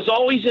 That was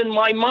always in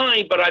my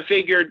mind, but I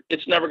figured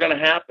it's never going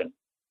to happen.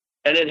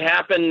 And it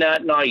happened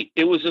that night.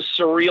 It was a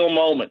surreal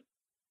moment.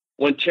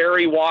 When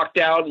Terry walked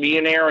out, me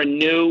and Aaron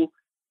knew.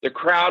 The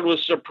crowd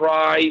was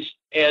surprised.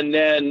 And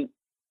then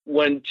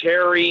when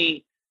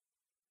Terry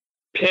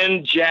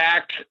pinned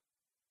Jack,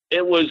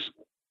 it was,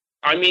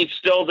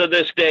 still to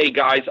this day,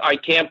 guys, I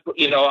can't,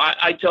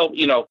 I tell,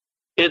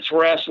 it's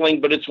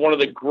wrestling, but it's one of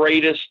the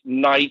greatest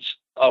nights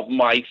of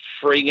my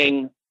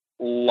frigging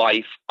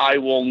life. I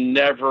will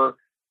never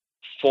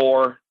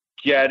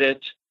forget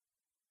it.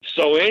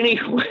 So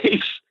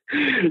anyways,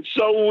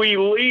 so we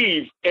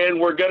leave, and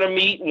we're going to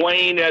meet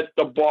Wayne at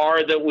the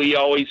bar that we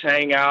always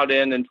hang out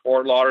in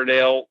Fort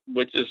Lauderdale,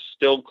 which is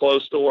still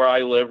close to where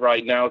I live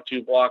right now,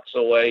 2 blocks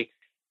away.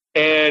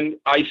 And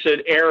I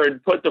said,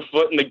 Aaron, put the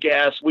foot in the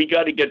gas. We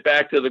got to get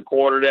back to the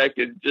quarterdeck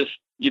and just,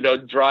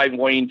 drive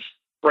Wayne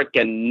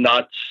frickin'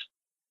 nuts.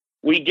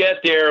 We get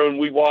there and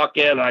we walk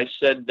in. And I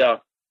said,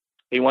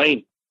 hey,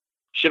 Wayne,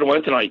 should have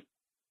went tonight.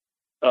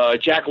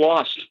 Jack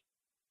lost.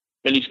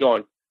 And he's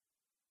going,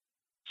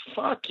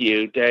 fuck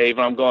you, Dave.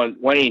 And I'm going,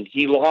 Wayne,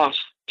 he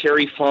lost.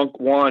 Terry Funk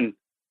won.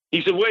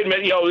 He said, wait a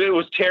minute, it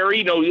was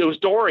Terry. No, it was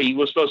Dory. He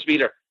was supposed to be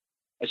there.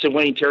 I said,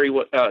 Wayne, Dory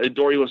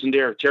wasn't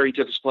there. Terry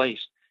took his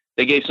place.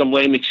 They gave some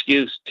lame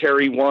excuse.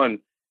 Terry won.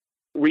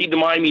 Read the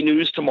Miami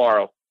News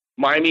tomorrow.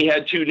 Miami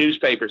had 2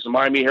 newspapers, the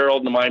Miami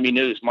Herald and the Miami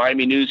News.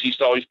 Miami News used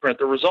to always print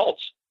the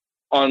results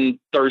on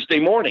Thursday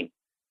morning.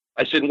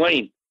 I said,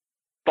 Wayne,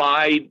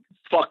 buy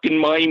fucking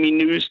Miami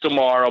News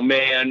tomorrow,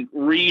 man.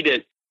 Read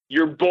it.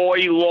 Your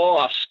boy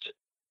lost.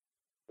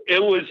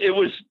 It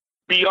was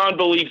beyond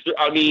belief.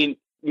 Me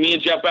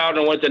and Jeff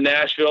Bowden went to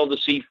Nashville to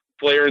see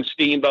Flair and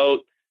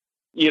Steamboat.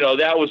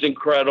 That was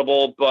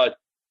incredible. But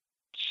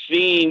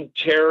seeing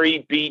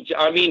Terry beat,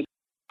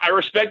 I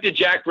respected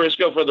Jack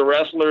Briscoe for the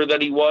wrestler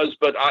that he was,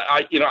 but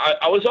I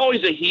was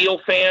always a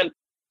heel fan,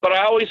 but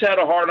I always had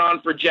a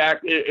hard-on for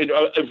Jack,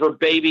 for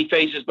baby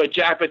faces, but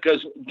Jack,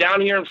 because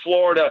down here in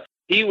Florida,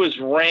 he was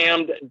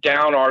rammed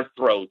down our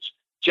throats.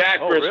 Jack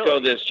Briscoe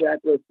really? This,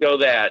 Jack Briscoe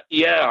that.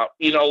 Yeah,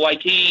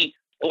 like he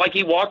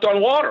walked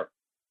on water,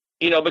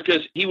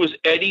 because he was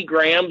Eddie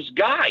Graham's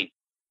guy.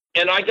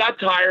 And I got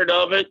tired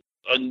of it.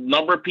 A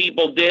number of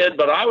people did,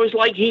 but I always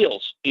liked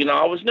heels.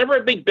 I was never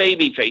a big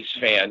babyface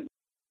fan.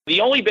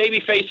 The only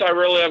babyface I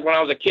really liked when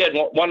I was a kid,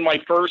 one of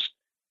my first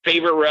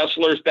favorite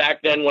wrestlers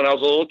back then when I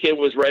was a little kid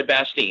was Red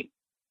Bastien.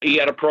 He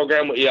had a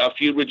program, a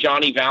feud with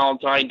Johnny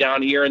Valentine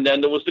down here, and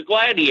then there was the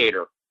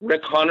Gladiator,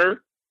 Rick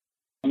Hunter.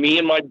 Me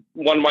and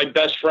one of my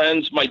best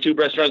friends, my 2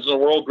 best friends in the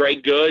world,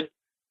 Greg Good.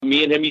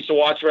 Me and him used to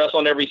watch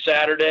wrestling every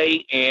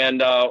Saturday,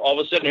 and all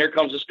of a sudden, here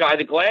comes this guy,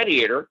 the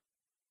Gladiator.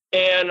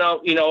 And,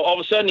 all of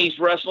a sudden, he's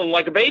wrestling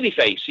like a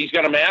babyface. He's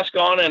got a mask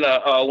on and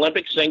a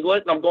Olympic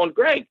singlet. And I'm going,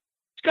 Greg,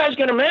 This guy's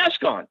got a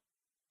mask on,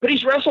 but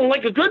he's wrestling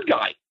like a good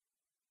guy.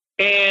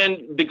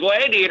 And the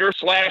Gladiator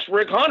 /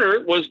 Rick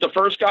Hunter was the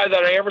first guy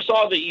that I ever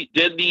saw that he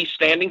did the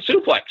standing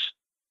suplex.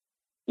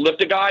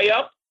 Lift a guy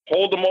up,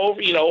 hold him over,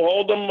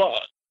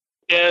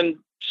 and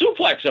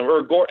suplex him.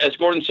 Or as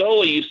Gordon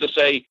Soley used to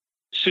say,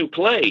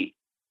 supplay.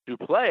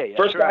 Supplay.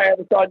 First guy I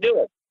ever saw do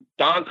it.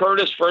 Don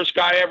Curtis, first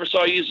guy I ever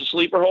saw use a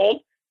sleeper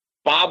hold.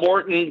 Bob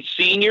Orton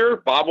Sr.,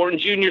 Bob Orton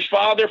Jr.'s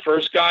father,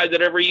 first guy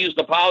that ever used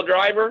the pile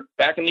driver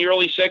back in the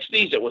early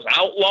 60s. It was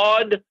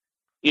outlawed.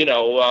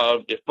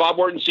 If Bob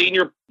Orton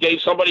Sr.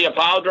 gave somebody a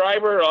pile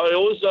driver, it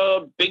was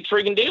a big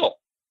friggin' deal.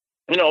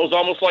 It was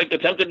almost like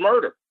attempted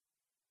murder.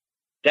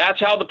 That's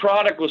how the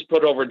product was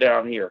put over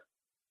down here.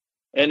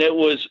 And it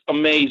was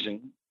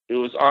amazing.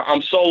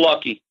 I'm so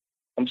lucky.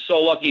 I'm so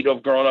lucky to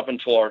have grown up in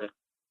Florida.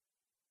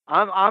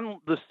 I'm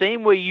the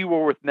same way you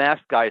were with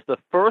masked guys. The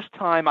first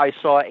time I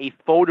saw a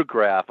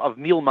photograph of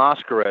Mil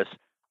Mascaras,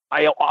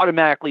 I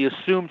automatically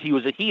assumed he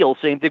was a heel.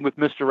 Same thing with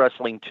Mr.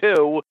 Wrestling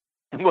 2.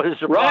 And what a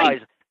surprise.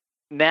 Right.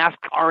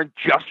 Masks aren't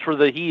just for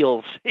the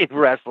heels in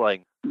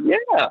wrestling.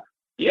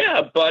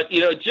 Yeah. But,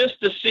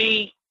 just to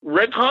see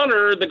Rick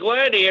Hunter, the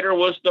Gladiator,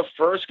 was the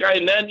first guy.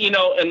 And then,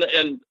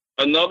 and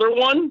another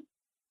one,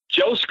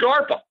 Joe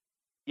Scarpa.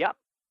 Yep.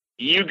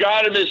 You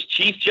got him as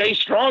Chief J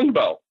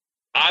Strongbow.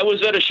 I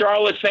was at a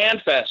Charlotte Fan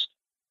Fest,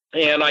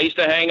 and I used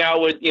to hang out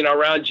with,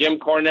 around Jim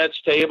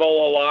Cornette's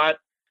table a lot.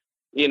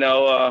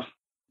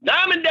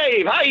 Diamond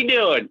Dave, how you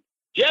doing?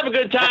 Did you have a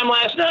good time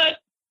last night?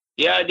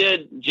 Yeah, I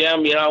did,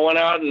 Jim. I went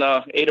out and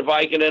ate a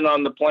Vicodin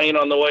on the plane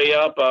on the way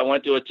up. I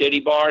went to a titty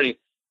bar. And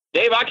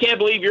Dave, I can't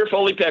believe you're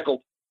fully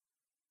pickled.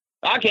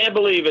 I can't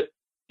believe it.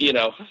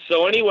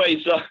 So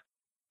anyways,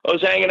 I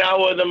was hanging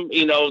out with him,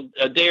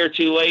 a day or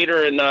two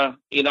later, and,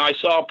 I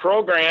saw a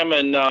program,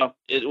 and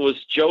it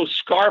was Joe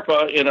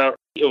Scarpa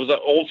it was an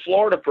old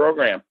Florida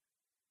program.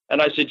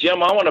 And I said,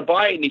 Jim, I want to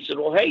buy it. And he said,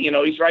 well, hey,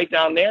 he's right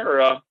down there.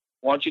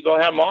 Why don't you go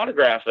have him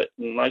autograph it?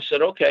 And I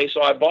said, okay.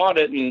 So I bought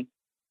it, and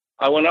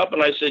I went up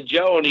and I said,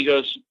 Joe, and he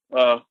goes,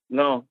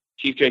 no,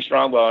 Chief J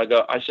Strongbow.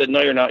 I said,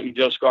 no, you're not. You're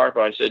Joe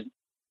Scarpa. I said,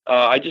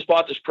 I just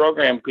bought this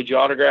program. Could you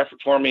autograph it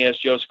for me as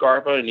Joe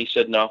Scarpa? And he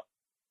said, no.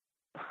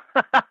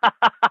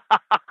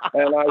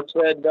 And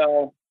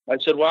I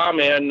said, wow,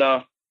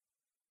 man,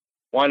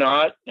 why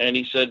not? And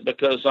he said,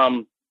 because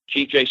I'm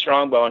Chief J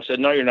Strongbow. I said,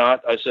 no, you're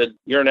not. I said,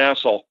 you're an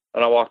asshole.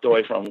 And I walked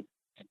away from him.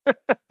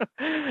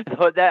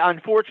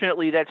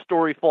 Unfortunately, that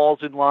story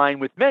falls in line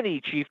with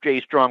many Chief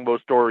J Strongbow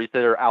stories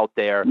that are out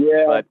there.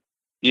 Yeah. But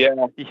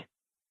yeah.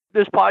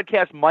 This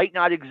podcast might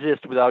not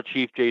exist without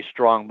Chief J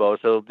Strongbow.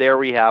 So there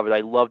we have it. I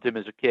loved him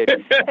as a kid.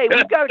 Hey,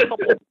 we've got a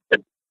couple.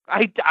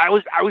 I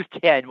was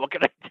 10. What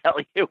can I tell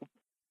you?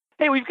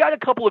 Hey, we've got a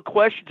couple of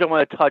questions I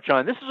want to touch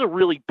on. This is a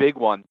really big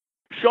one.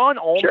 Sean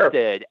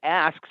Olmstead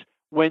asks,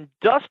 when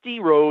Dusty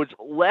Rhodes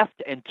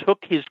left and took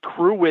his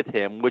crew with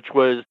him, which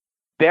was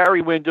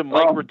Barry Windham,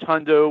 Mike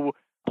Rotundo,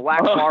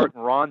 Black Bart,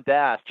 and Ron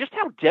Bass, just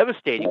how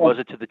devastating was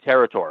it to the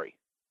territory?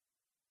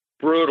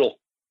 Brutal.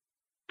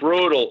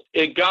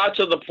 It got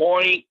to the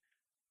point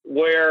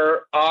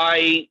where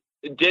I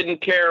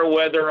didn't care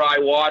whether I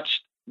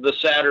watched the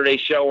Saturday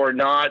show or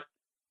not.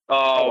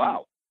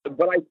 Wow.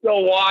 But I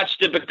still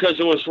watched it because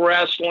it was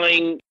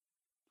wrestling.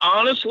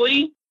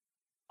 Honestly,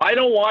 I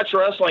don't watch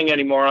wrestling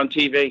anymore on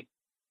TV.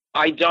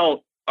 I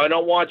don't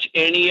watch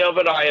any of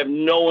it. I have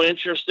no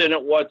interest in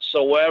it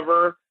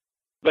whatsoever.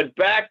 But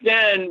back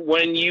then,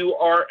 when you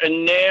are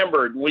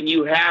enamored, when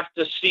you have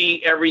to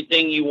see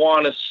everything you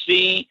want to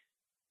see,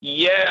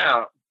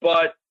 yeah.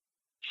 But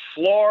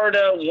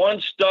Florida,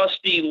 once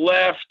Dusty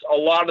left, a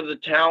lot of the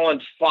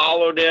talent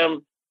followed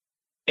him,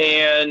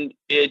 and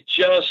it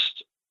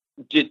just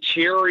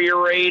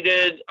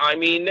deteriorated. I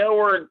mean, there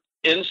were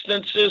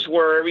instances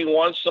where every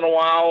once in a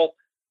while,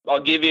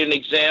 I'll give you an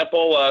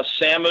example,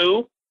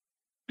 Samu,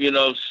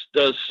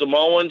 the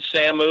Samoan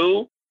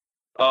Samu.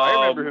 I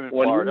remember him in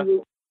Florida.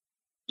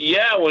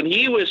 When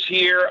he was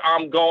here,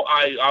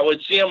 I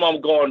would see him, I'm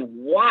going,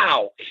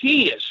 wow,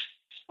 he is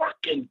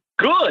fucking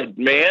good,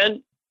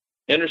 man.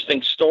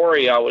 Interesting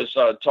story. I was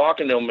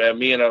talking to him,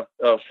 me and a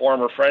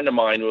former friend of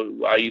mine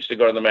who I used to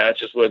go to the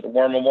matches with,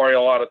 War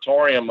Memorial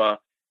Auditorium.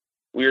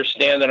 We were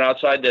standing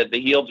outside the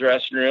heel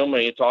dressing room,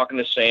 and you're talking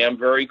to Sam,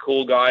 very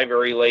cool guy,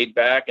 very laid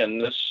back, and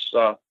this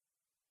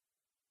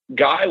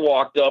guy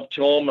walked up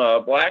to him, a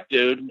black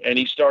dude, and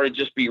he started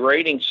just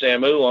berating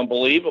Samu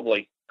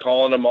unbelievably,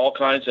 calling him all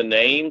kinds of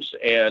names,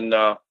 and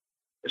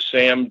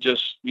Sam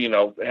just,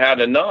 had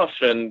enough,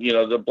 and,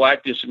 the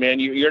black dude said, man,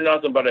 you're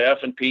nothing but an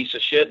effing piece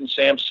of shit, and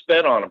Sam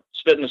spit on him,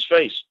 spit in his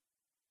face.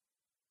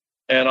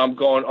 And I'm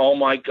going, oh,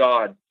 my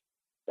God.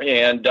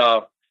 And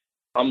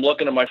I'm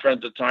looking at my friend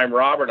at the time,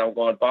 Robert, and I'm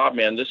going, Bob,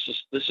 man, this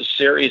is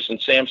serious.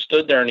 And Sam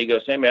stood there, and he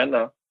goes, hey, man,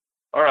 all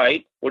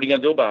right, what are you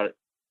going to do about it?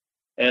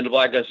 And the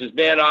black guy says,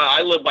 man,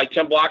 I live like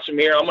 10 blocks from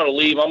here. I'm going to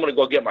leave. I'm going to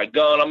go get my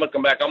gun. I'm going to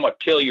come back. I'm going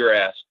to kill your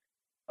ass.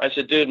 I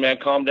said, dude, man,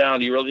 calm down.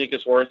 Do you really think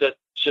it's worth it?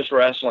 It's just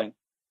wrestling.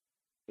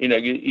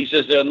 He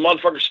says, the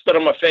motherfucker spit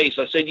on my face.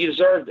 I said, you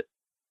deserved it.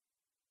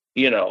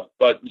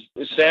 But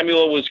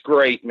Samuel was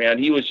great, man.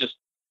 He was just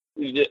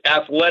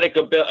athletic.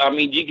 I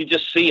mean, you could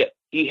just see it.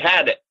 He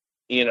had it.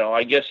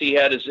 I guess he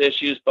had his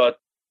issues, but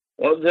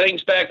one of the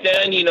things back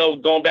then,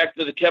 going back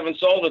to the Kevin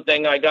Sullivan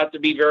thing, I got to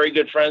be very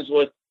good friends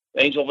with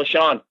Angel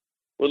Vachon,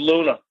 with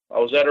Luna. I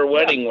was at her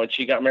wedding when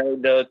she got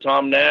married to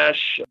Tom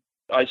Nash.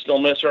 I still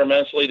miss her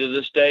immensely to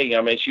this day.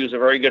 I mean, she was a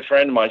very good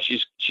friend of mine.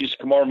 She's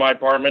come over to my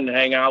apartment and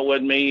hang out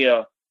with me.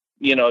 Other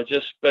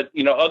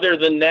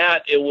than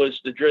that, it was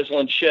the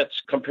drizzling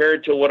shits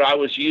compared to what I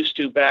was used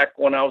to back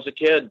when I was a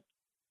kid,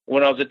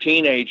 when I was a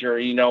teenager,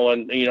 in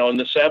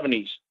the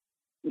 70s.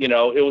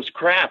 It was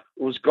crap.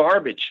 It was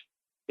garbage.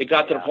 It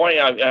got to the point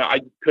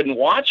I couldn't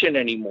watch it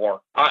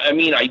anymore. I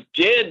mean, I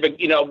did, but,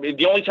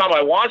 the only time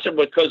I watched it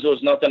was because there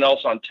was nothing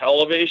else on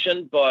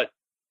television. But,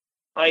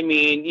 I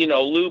mean,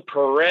 Lou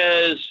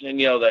Perez and,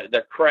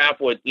 the crap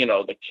with,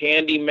 the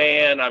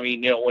Candyman. I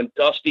mean, when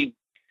Dusty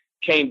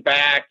came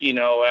back,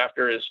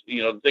 after his,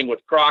 thing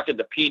with Crockett,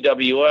 the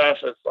PWF,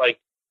 it's like,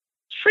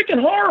 it's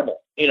freaking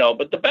horrible,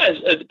 But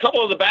a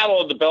couple of the Battle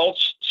of the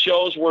Belts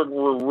shows were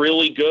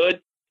really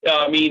good.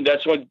 I mean,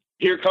 that's when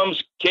here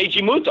comes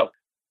Keiji Muto.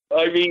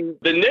 I mean,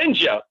 the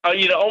ninja,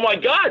 oh my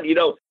God,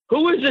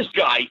 who is this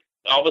guy?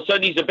 All of a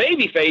sudden he's a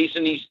baby face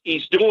and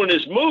he's doing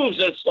his moves.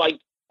 And it's like,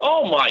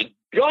 oh my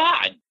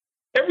God.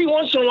 Every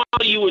once in a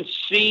while you would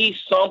see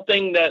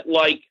something that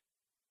like,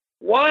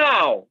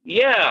 wow,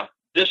 yeah,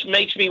 this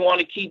makes me want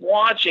to keep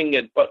watching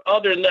it. But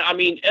other than that, I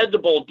mean, Ed the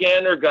Bull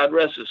Gander, God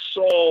rest his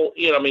soul.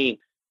 I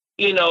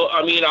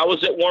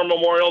was at War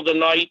Memorial the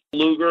night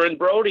Luger and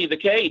Brody, the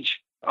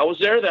Cage. I was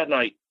there that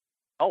night.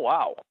 Oh,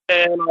 wow.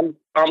 And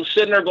I'm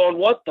sitting there going,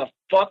 what the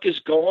fuck is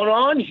going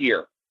on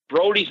here?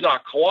 Brody's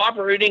not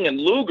cooperating, and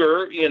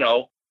Luger,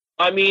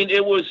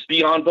 it was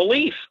beyond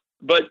belief.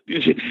 But,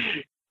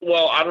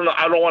 well, I don't know.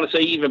 I don't want to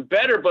say even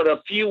better, but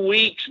a few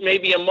weeks,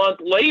 maybe a month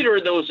later,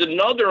 there was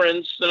another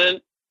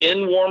incident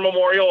in War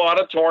Memorial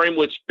Auditorium,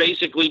 which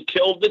basically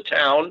killed the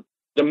town.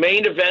 The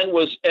main event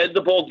was Ed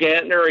the Bull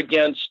Gantner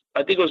against,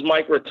 I think it was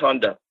Mike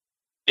Rotunda.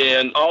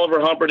 And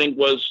Oliver Humperdinck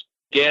was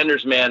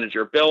Gander's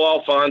manager. Bill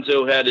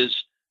Alfonso had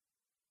his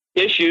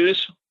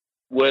issues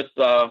with,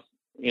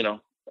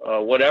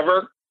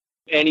 whatever.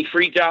 And he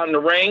freaked out in the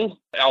ring.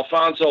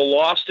 Alfonso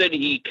lost it.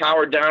 He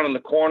cowered down in the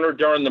corner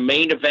during the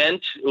main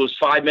event. It was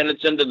 5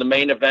 minutes into the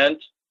main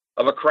event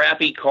of a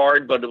crappy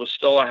card, but it was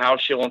still a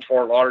house show in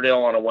Fort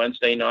Lauderdale on a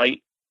Wednesday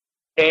night.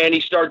 And he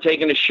started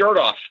taking his shirt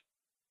off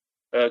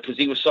because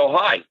he was so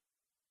high.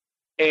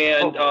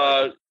 And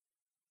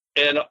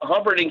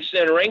Humperdinck's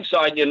in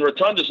ringside, and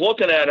Rotunda's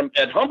looking at him,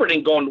 at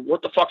Humperdinck going,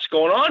 what the fuck's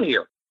going on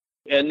here?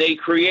 And they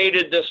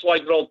created this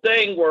like little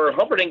thing where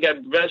Humperdinck got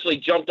eventually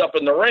jumped up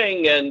in the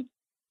ring and,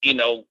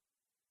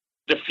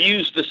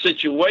 diffused the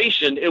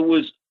situation. It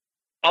was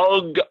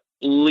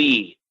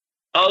ugly.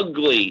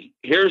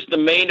 Here's the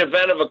main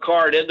event of a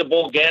card, Ed the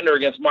Bull Gander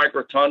against Mike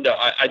Rotunda.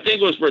 I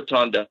think it was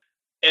Rotunda.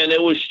 And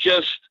it was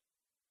just,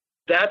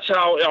 that's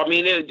how,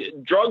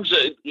 drugs,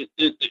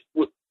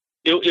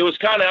 it was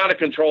kind of out of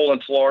control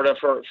in Florida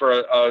for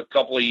a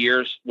couple of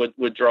years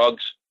with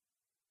drugs,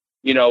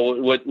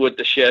 with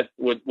the shit,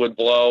 with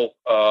blow.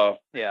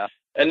 Yeah.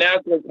 And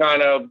that's what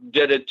kind of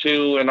did it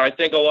too. And I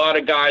think a lot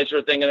of guys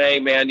are thinking, hey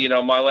man,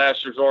 my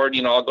last resort,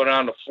 I'll go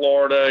down to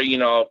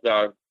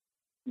Florida,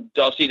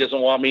 Dusty doesn't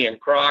want me in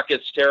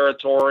Crockett's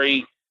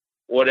territory,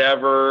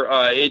 whatever.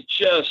 It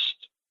just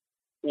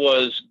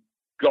was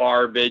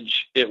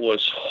garbage. It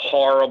was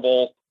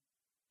horrible.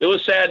 It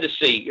was sad to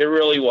see. It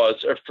really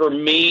was. For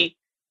me,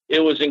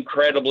 it was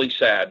incredibly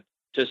sad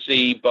to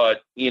see,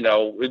 but,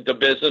 the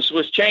business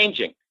was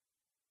changing.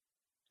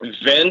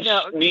 Vince,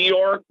 New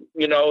York,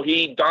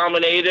 he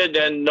dominated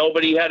and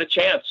nobody had a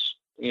chance,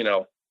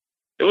 It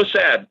was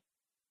sad.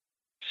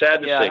 Sad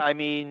to see. Yeah, I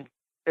mean,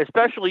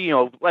 especially,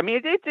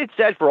 it's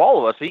sad for all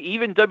of us,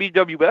 even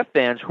WWF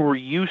fans who are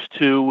used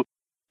to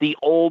the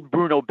old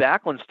Bruno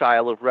Backlund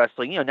style of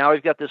wrestling. Now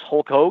we've got this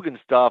Hulk Hogan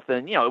stuff,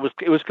 and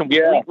it was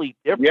completely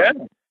different.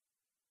 Yeah.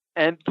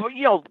 And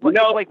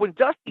like when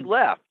Dusty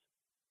left,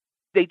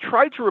 they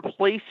tried to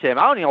replace him.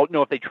 I don't even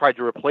know if they tried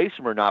to replace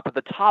him or not, but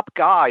the top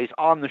guys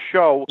on the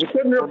show, you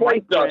couldn't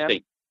replace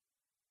Dusty.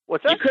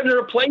 What's that? You couldn't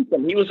replace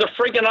him. He was a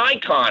friggin'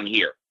 icon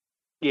here.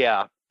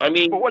 Yeah,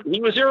 he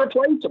was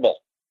irreplaceable.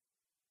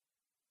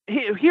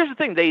 Here's the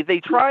thing: they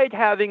tried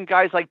having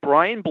guys like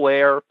Brian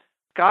Blair,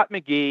 Scott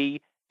McGee,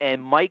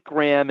 and Mike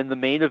Graham in the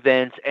main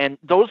events, and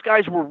those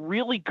guys were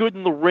really good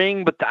in the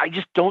ring, but I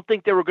just don't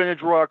think they were going to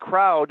draw a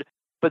crowd.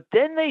 But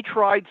then they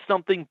tried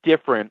something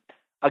different.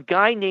 A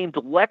guy named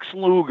Lex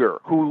Luger,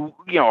 who,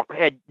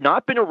 had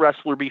not been a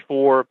wrestler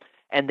before,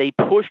 and they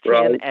pushed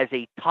him as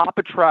a top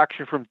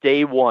attraction from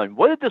day one.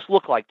 What did this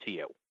look like to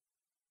you?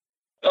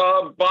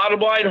 Bottom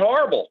line,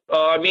 horrible.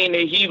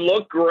 He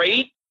looked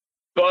great,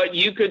 but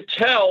you could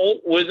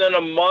tell within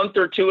a month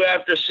or two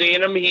after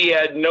seeing him, he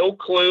had no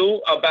clue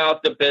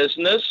about the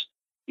business.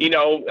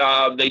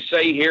 They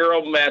say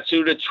Hiro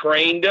Matsuda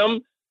trained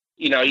him.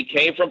 He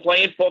came from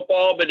playing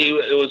football, but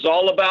it was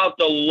all about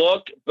the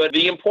look. But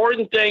the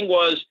important thing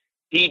was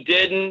he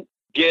didn't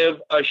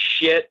give a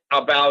shit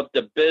about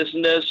the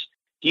business.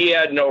 He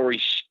had no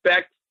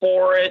respect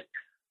for it.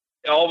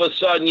 All of a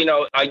sudden,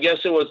 I guess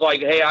it was like,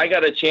 hey, I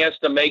got a chance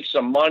to make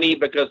some money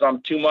because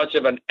I'm too much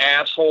of an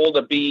asshole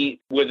to be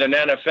with an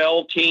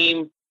NFL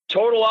team.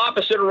 Total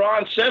opposite of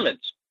Ron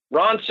Simmons.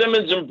 Ron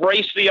Simmons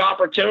embraced the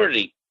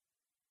opportunity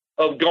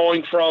of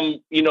going from,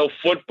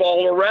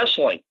 football to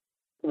wrestling.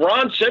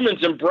 Ron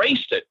Simmons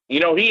embraced it.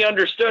 He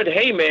understood,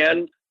 hey,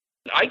 man,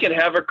 I can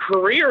have a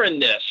career in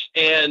this,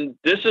 and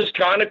this is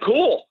kind of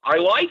cool. I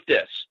like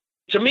this.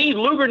 To me,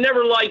 Luger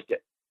never liked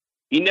it.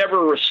 He never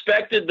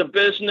respected the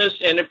business.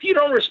 And if you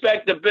don't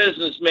respect the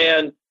business,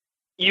 man,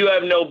 you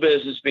have no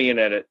business being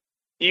in it.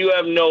 You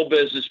have no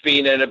business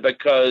being in it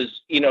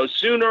because,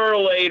 sooner or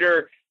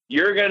later,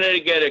 you're going to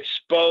get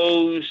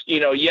exposed.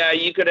 Yeah,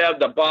 you could have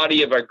the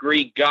body of a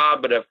Greek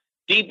god, but if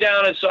deep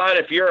down inside,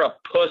 if you're a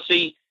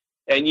pussy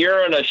and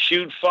you're in a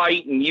shoot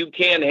fight and you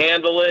can't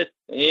handle it,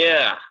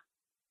 yeah,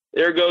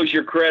 there goes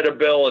your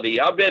credibility.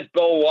 I bet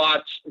Bill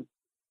Watts,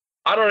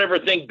 I don't ever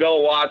think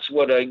Bill Watts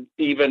would have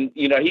even,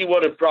 he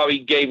would have probably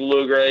gave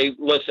Luger, hey,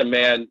 listen,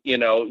 man,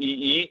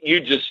 you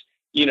just,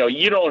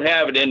 you don't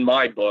have it in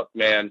my book,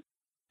 man.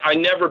 I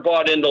never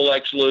bought into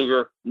Lex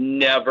Luger,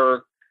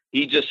 never.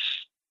 He just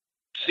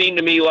seemed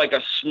to me like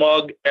a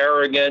smug,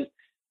 arrogant,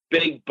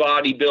 big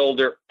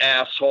bodybuilder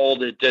asshole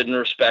that didn't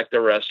respect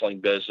the wrestling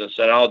business,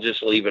 and I'll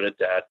just leave it at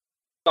that.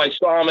 I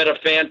saw him at a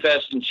fan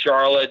fest in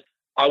Charlotte.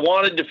 I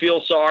wanted to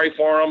feel sorry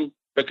for him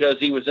because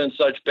he was in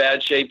such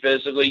bad shape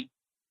physically.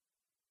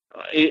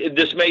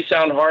 This may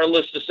sound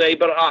heartless to say,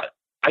 but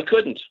I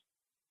couldn't,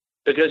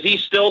 because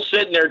he's still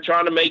sitting there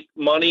trying to make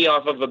money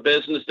off of a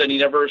business that he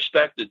never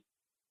respected.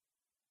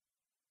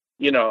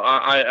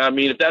 I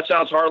mean, if that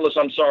sounds heartless,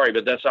 I'm sorry,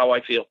 but that's how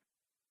I feel.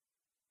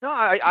 No,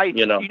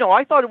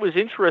 I thought it was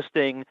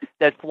interesting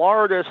that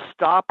Florida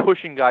stopped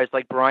pushing guys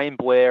like Brian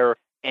Blair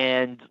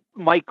and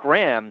Mike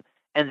Graham,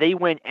 and they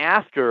went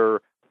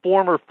after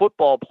former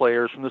football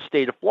players from the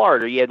state of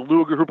Florida. You had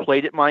Luger, who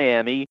played at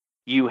Miami.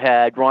 You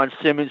had Ron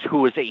Simmons, who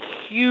was a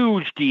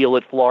huge deal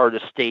at Florida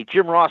State.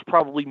 Jim Ross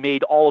probably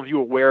made all of you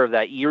aware of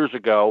that years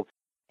ago.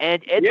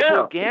 And Ed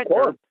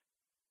Gantner,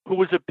 who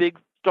was a big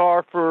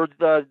star for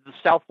the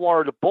South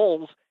Florida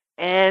Bulls.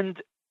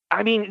 And,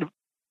 I mean,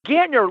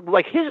 Gantner,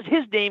 like,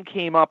 his name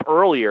came up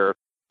earlier,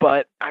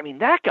 but, I mean,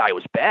 that guy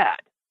was bad.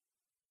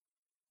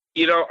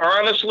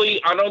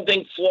 Honestly, I don't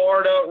think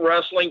Florida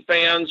wrestling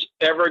fans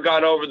ever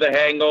got over the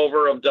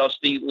hangover of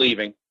Dusty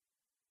leaving.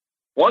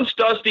 Once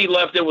Dusty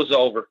left, it was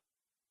over.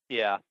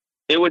 Yeah.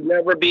 It would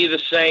never be the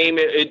same.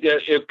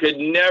 It could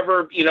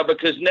never,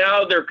 because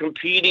now they're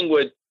competing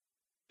with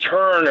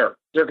Turner.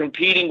 They're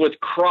competing with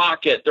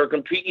Crockett. They're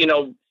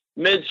competing,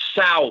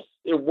 Mid-South,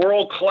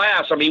 world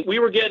class. I mean,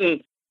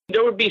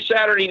 there would be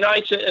Saturday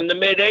nights in the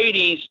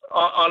mid-'80s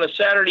on a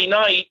Saturday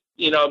night.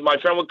 My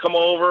friend would come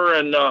over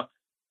and,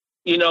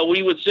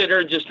 we would sit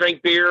here and just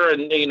drink beer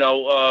and,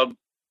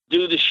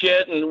 do the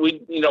shit. And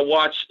we'd,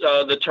 watch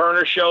the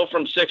Turner show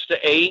from 6 to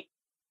 8.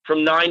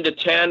 From 9 to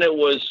 10, it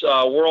was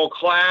world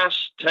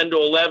class. 10 to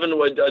 11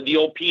 with the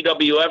old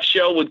PWF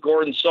show with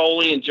Gordon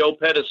Soley and Joe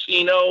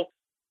Pedicino.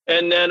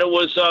 And then it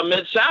was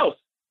Mid-South.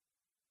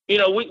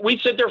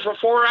 We'd sit there for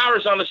 4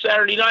 hours on a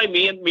Saturday night,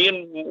 me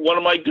and one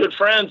of my good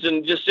friends,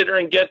 and just sit there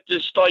and get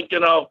just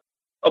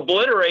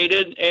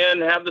obliterated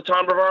and have the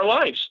time of our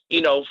lives.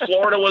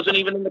 Florida wasn't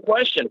even in the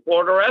question.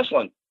 Florida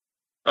wrestling.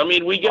 I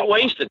mean, we get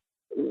wasted.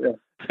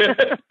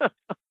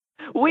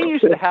 We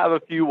used to have a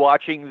few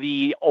watching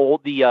the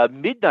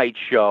midnight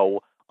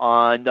show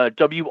on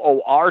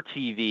WOR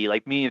TV,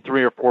 like me and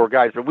 3 or 4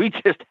 guys, but we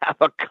just have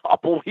a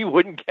couple. We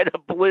wouldn't get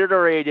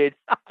obliterated.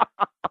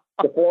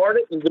 The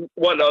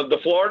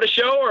Florida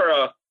show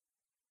or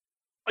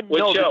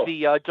no, show?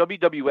 The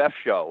WWF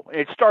show.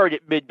 It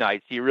started at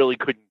midnight, so you really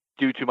couldn't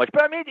do too much.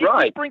 But I mean,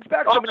 it brings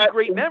back so many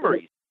great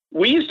memories.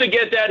 We used to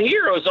get that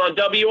here. It was on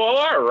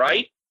WOR,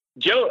 right?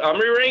 I'm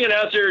your ring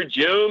announcer,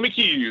 Joe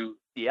McHugh.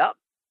 Yep.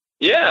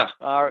 Yeah,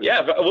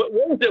 yeah. What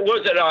was it?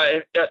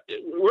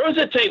 Where was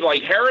it taped?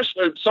 Like Harris,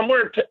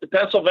 somewhere in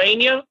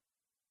Pennsylvania?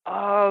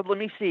 Let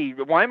me see.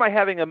 Why am I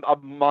having a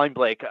mind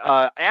blank?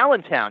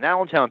 Allentown,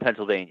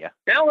 Pennsylvania.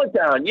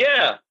 Allentown,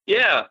 yeah.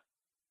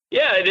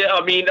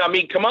 I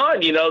mean, come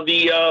on.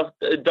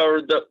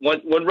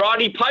 When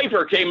Roddy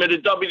Piper came into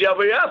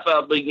WWF,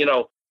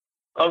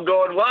 I'm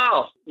going,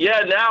 wow.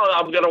 Yeah, now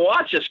I'm going to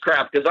watch this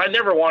crap because I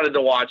never wanted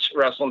to watch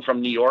wrestling from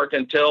New York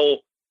until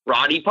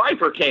Roddy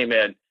Piper came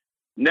in.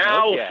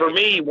 Now, For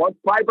me, once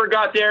Piper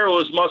got there, it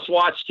was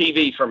must-watch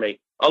TV for me.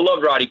 I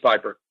loved Roddy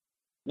Piper.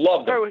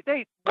 Loved him.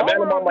 I met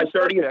him on my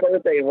 30th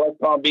birthday in West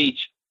Palm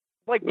Beach.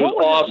 Like, what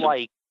was it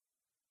like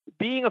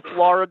being a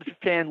Florida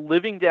fan,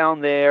 living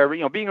down there,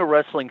 being a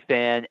wrestling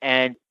fan,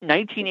 and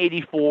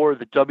 1984,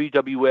 the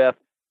WWF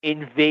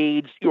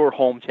invades your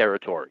home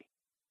territory?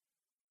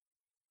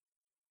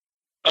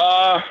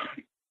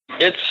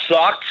 It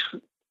sucked.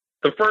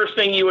 The first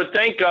thing you would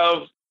think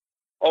of,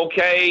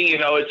 okay,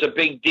 it's a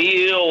big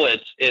deal.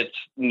 It's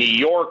New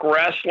York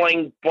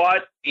wrestling,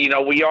 but,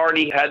 we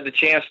already had the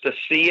chance to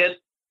see it.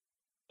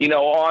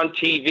 on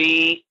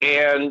TV,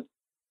 and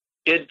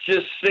it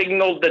just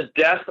signaled the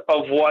death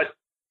of what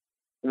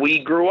we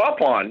grew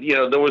up on.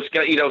 There was,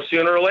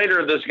 sooner or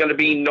later, there's going to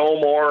be no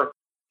more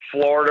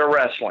Florida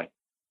wrestling.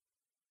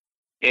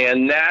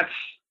 And that's,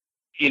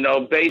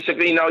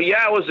 basically,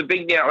 yeah, it was a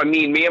big deal. I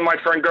mean, me and my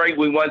friend Greg,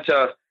 we went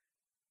to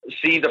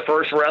see the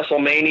first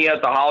WrestleMania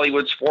at the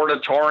Hollywood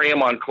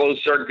Sportatorium on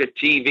closed circuit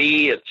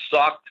TV. It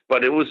sucked,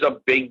 but it was a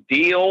big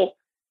deal.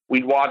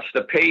 We'd watch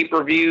the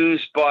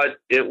pay-per-views, but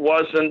it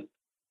wasn't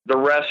the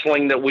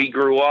wrestling that we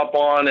grew up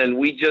on. And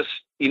we just,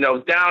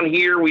 down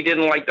here, we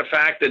didn't like the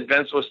fact that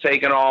Vince was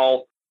taking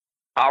all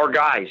our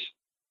guys,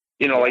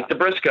 like the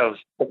Briscoes,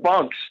 the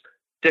Bunks,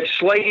 Dick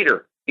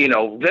Slater.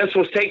 Vince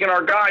was taking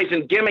our guys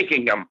and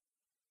gimmicking them.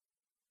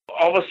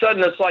 All of a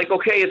sudden, it's like,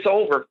 okay, it's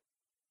over.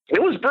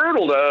 It was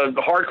brutal to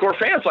the hardcore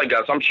fans like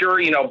us. I'm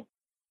sure,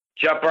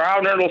 Jeff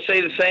Browner will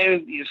say the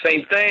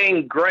same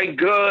thing. Greg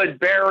Good,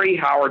 Barry,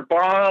 Howard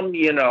Baum,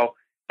 it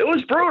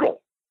was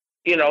brutal.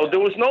 There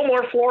was no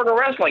more Florida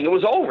wrestling. It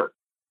was over.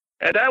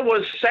 And that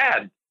was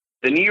sad.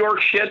 The New York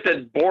shit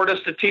that bored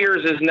us to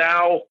tears is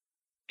now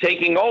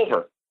taking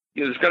over.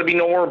 There's going to be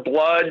no more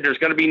blood. There's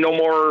going to be no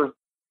more,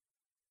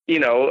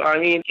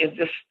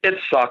 it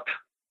sucked.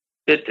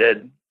 It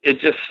did. It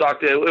just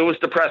sucked. It was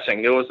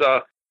depressing. It was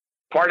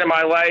part of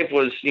my life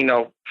was,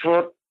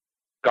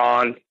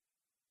 gone.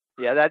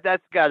 Yeah,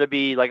 that's got to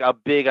be like a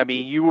big,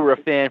 you were a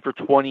fan for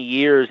 20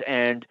 years,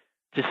 and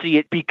to see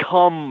it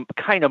become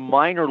kind of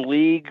minor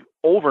league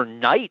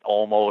overnight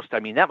almost,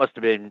 that must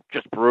have been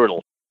just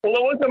brutal. Well,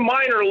 it was a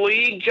minor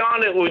league,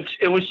 John. It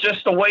was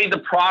just the way the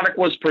product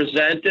was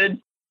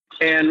presented,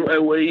 and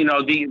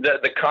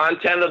the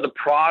content of the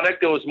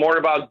product. It was more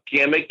about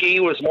gimmicky.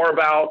 It was more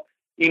about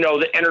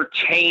the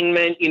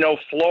entertainment.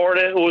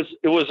 Florida.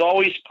 It was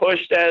always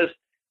pushed as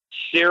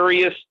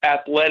serious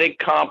athletic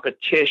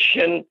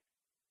competition.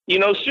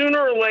 Sooner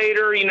or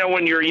later,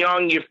 when you're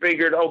young, you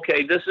figured,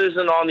 okay, this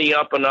isn't on the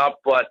up and up,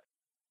 but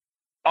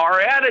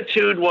our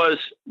attitude was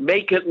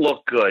make it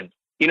look good.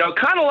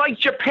 Kind of like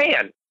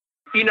Japan.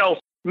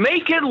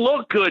 Make it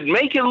look good,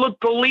 make it look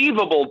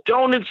believable.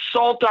 Don't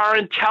insult our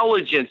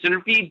intelligence. And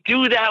if you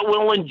do that,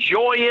 we'll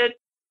enjoy it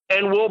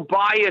and we'll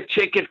buy a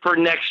ticket for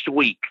next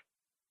week.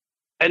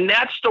 And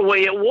that's the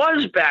way it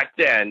was back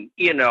then,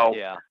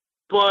 Yeah.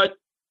 But,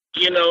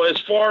 as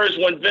far as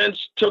when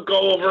Vince took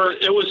over,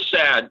 it was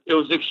sad. It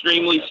was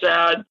extremely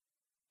sad.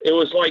 It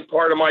was like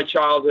part of my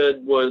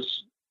childhood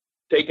was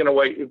taken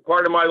away.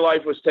 Part of my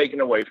life was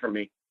taken away from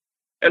me.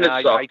 And it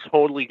sucked. I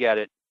totally get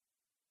it.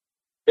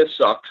 It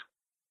sucked.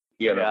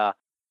 Yeah.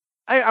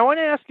 I want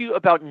to ask you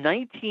about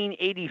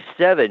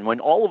 1987, when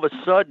all of a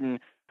sudden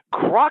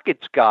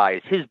Crockett's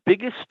guys, his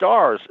biggest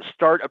stars,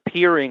 start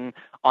appearing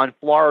on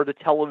Florida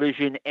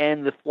television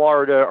and the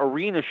Florida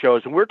arena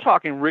shows. And we're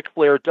talking Ric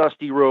Flair,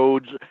 Dusty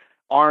Rhodes,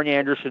 Arn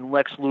Anderson,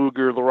 Lex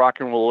Luger, the Rock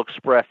and Roll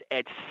Express,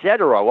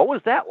 etc. What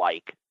was that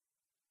like?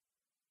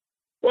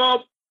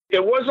 Well,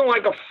 it wasn't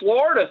like a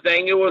Florida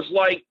thing. It was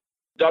like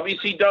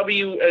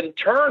WCW and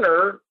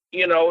Turner,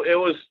 it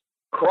was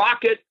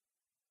Crockett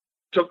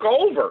took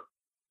over.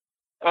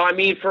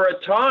 For a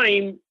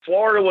time,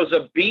 Florida was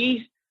a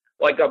B,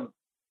 like a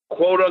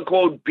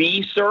quote-unquote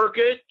B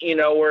circuit,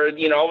 where,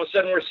 all of a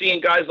sudden we're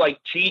seeing guys like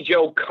T.J.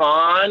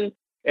 Khan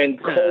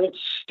and Colt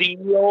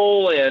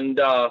Steele, and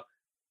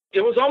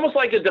it was almost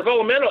like a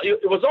developmental,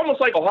 it was almost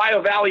like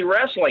Ohio Valley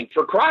Wrestling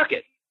for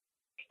Crockett.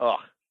 Oh.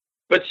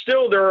 But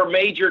still, there are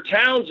major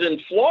towns in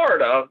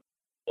Florida,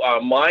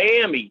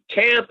 Miami,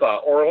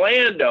 Tampa,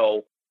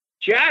 Orlando,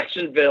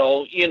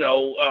 Jacksonville.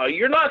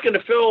 You're not going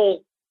to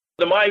fill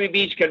the Miami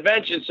Beach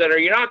Convention Center.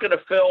 You're not going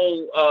to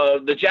fill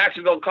the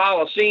Jacksonville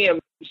Coliseum,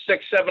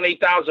 6,000, 7,000,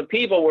 8,000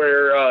 people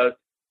where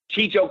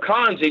T.J.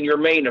 Khan's in your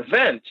main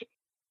event.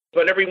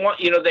 But everyone,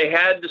 they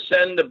had to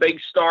send the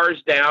big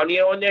stars down,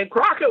 and then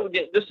Crockett,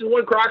 this is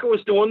when Crockett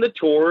was doing the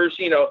tours,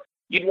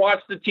 you'd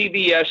watch the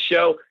TBS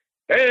show,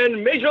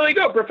 and Major League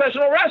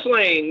Professional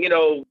Wrestling,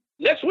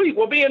 next week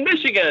we'll be in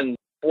Michigan.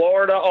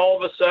 Florida all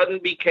of a sudden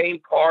became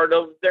part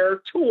of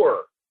their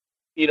tour,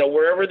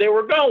 wherever they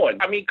were going.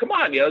 Come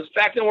on, it's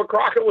back then where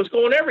Crockett was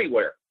going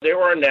everywhere. They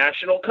were a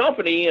national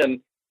company,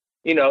 and,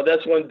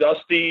 that's when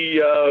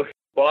Dusty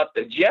bought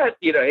the jet,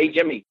 hey,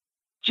 Jimmy,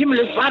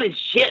 let's buy this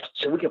jet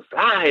so we can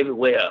fly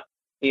everywhere,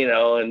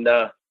 and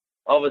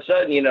all of a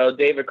sudden,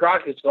 David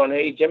Crockett's going,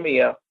 hey, Jimmy,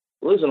 we're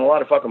losing a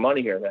lot of fucking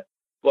money here, man.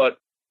 But,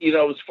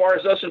 as far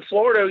as us in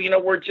Florida,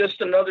 we're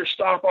just another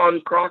stop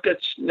on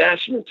Crockett's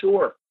national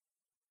tour.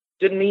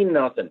 Didn't mean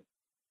nothing.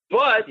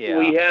 But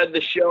we had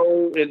the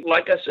show, and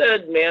like I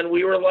said, man,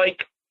 we were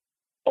like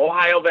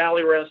Ohio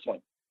Valley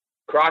Wrestling.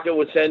 Crockett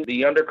would send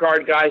the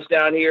undercard guys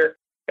down here.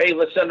 Hey,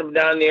 let's send them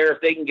down there.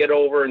 If they can get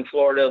over in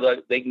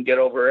Florida, they can get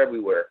over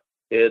everywhere.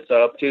 It's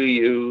up to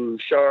you,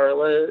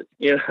 Charlotte.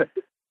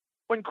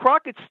 When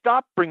Crockett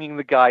stopped bringing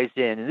the guys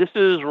in, and this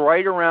is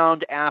right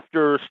around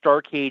after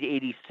Starrcade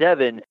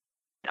 87,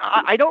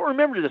 I don't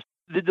remember this.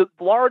 Did the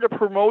Florida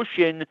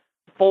promotion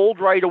fold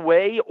right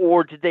away,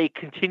 or did they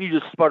continue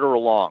to sputter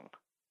along?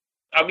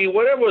 I mean,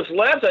 whatever was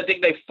left, I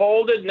think they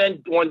folded. And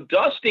then when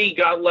Dusty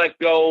got let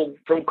go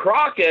from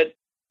Crockett,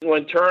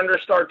 when Turner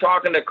started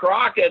talking to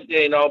Crockett,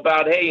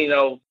 about, hey,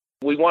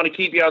 we want to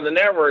keep you on the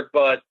network,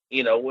 but,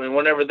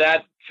 whenever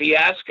that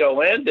fiasco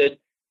ended,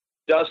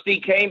 Dusty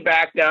came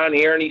back down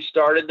here and he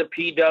started the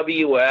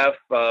PWF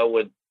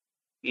with,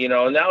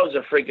 and that was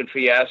a freaking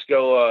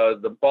fiasco.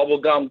 The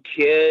Bubblegum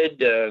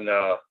Kid and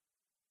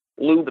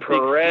Lou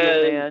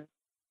Perez.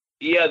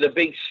 Yeah, the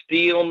Big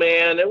Steel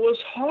Man. It was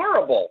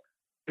horrible.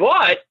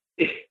 But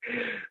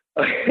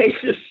I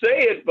hate to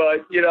say it,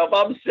 but, if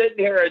I'm sitting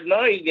here at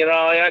night,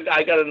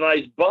 I got a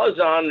nice buzz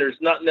on, there's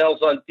nothing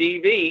else on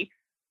TV,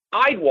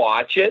 I'd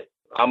watch it.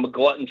 I'm a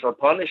glutton for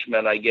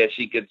punishment, I guess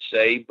you could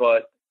say.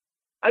 But,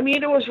 I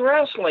mean, it was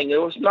wrestling. There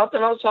was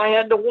nothing else. I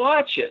had to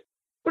watch it.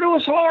 But it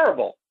was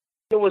horrible.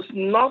 There was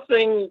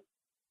nothing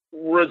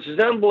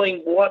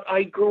resembling what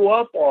I grew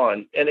up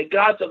on. And it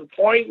got to the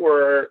point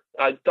where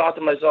I thought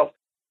to myself,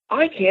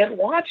 I can't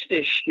watch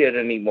this shit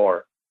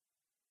anymore.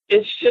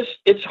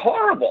 It's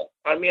horrible.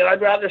 I mean, I'd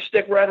rather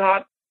stick red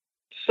hot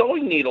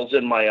sewing needles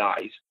in my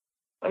eyes.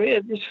 I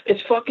mean,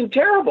 it's fucking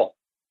terrible.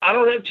 I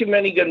don't have too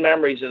many good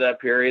memories of that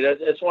period.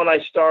 It's when I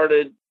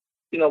started,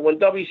 when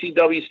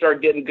WCW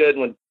started getting good,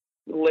 when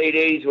the late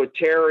 80s with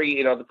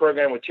Terry, the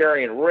program with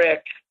Terry and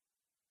Rick.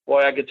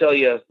 Boy, I could tell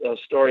you a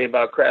story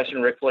about crashing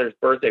Ric Flair's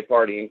birthday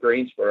party in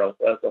Greensboro.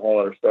 That's a whole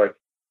other story.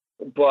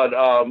 But,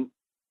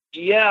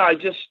 yeah, I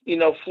just,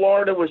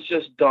 Florida was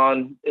just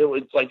done. It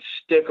was like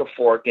stick a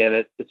fork in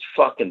it. It's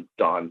fucking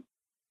done.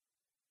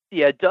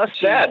 Yeah,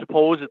 Dusty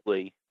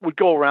supposedly would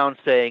go around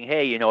saying,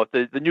 hey,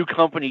 if the new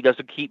company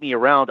doesn't keep me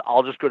around,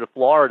 I'll just go to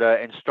Florida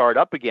and start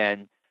up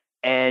again.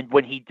 And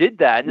when he did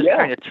that, and this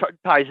kind of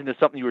ties into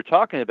something you were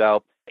talking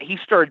about, he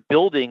started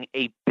building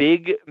a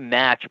big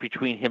match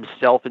between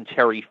himself and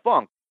Terry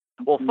Funk.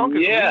 Well, Funk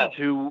agreed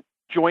to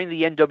join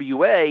the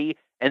NWA,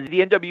 and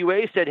the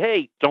NWA said,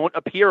 hey, don't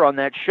appear on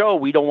that show.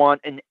 We don't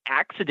want an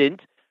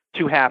accident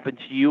to happen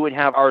to you and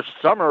have our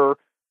summer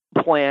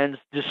plans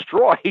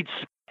destroyed.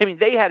 I mean,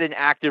 they had an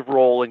active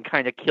role in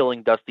kind of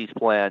killing Dusty's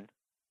plan.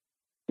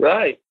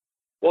 Right.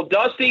 Well,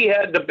 Dusty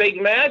had the big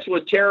match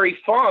with Terry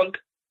Funk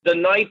the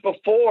night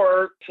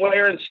before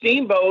Flair and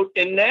Steamboat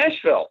in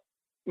Nashville.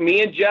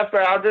 Me and Jeff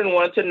Aldrin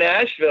went to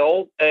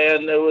Nashville,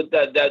 and it was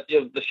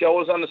the show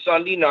was on the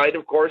Sunday night,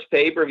 of course,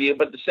 pay-per-view,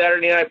 but the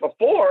Saturday night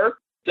before,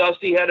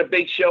 Dusty had a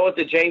big show at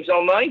the James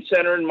L. Knight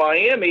Center in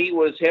Miami. It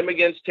was him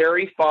against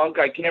Terry Funk.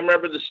 I can't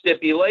remember the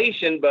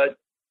stipulation, but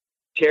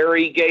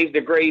Terry gave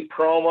the great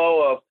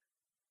promo of,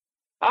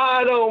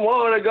 I don't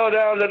want to go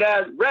down to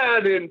that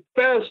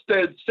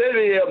rat-infested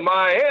city of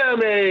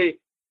Miami,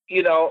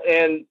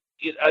 and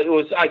it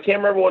was, I can't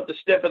remember what the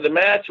stiff of the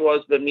match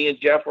was, but me and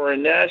Jeff were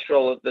in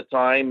Nashville at the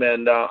time,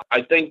 and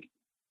I think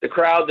the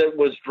crowd that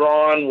was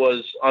drawn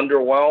was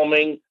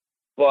underwhelming,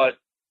 but,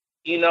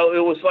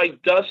 it was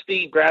like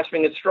Dusty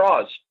grasping at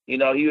straws. He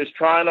was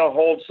trying to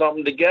hold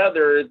something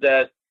together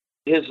that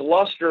his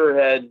luster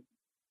had,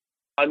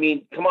 I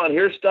mean, come on,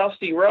 here's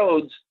Dusty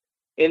Rhodes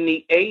in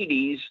the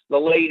 80s, the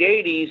late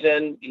 80s,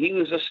 and he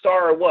was a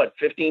star,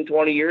 15,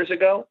 20 years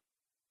ago?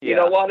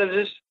 Yeah. A lot of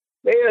this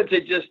fans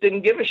that just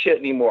didn't give a shit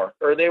anymore,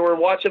 or they were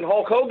watching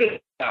Hulk Hogan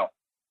now.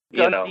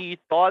 Dusty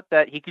thought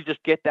that he could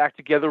just get back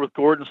together with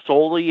Gordon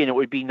Soley and it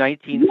would be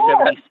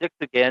 1976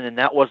 again, and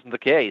that wasn't the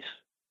case.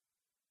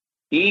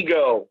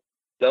 Ego.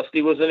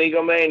 Dusty was an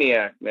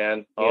egomaniac,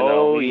 man. He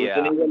was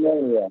an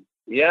egomaniac.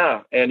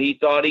 Yeah, and he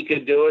thought he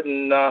could do it,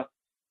 and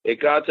it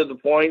got to the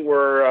point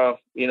where,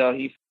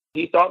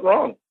 he thought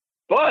wrong.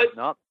 But,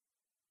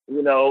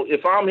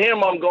 if I'm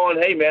him, I'm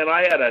going, hey, man,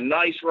 I had a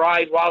nice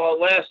ride while it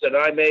lasted.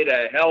 I made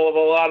a hell of a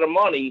lot of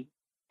money.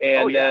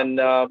 And then,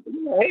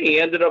 he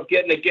ended up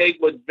getting a gig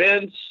with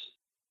Vince.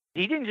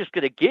 He didn't just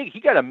get a gig. He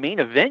got a main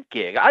event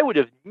gig. I would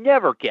have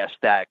never guessed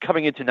that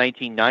coming into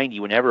 1990,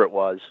 whenever it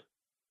was.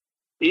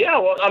 Yeah,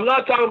 well, I'm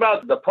not talking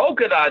about the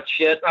polka dot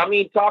shit. I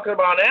mean, talking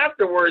about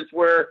afterwards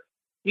where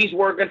he's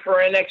working for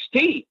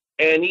NXT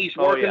and he's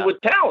working with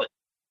talent.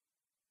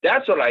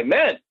 That's what I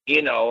meant,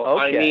 Okay.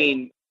 I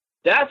mean,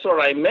 that's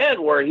what I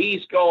meant, where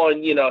he's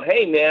going,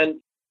 hey,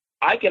 man,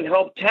 I can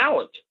help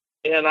talent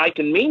and I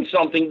can mean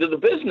something to the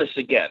business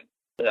again.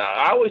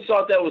 I always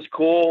thought that was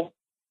cool.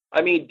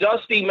 I mean,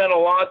 Dusty meant a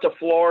lot to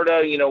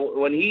Florida.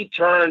 When he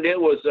turned, it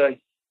was a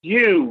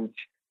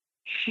huge,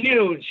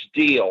 huge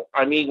deal.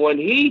 I mean, when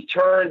he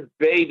turned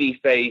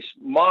babyface,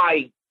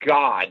 my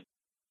God,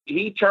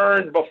 he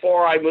turned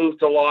before I moved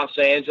to Los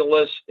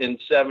Angeles in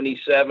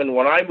 77.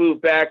 When I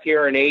moved back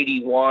here in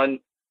 81,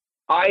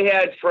 I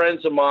had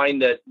friends of mine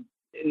that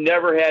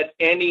never had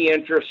any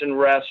interest in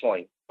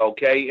wrestling,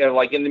 okay?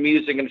 Like in the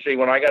music industry,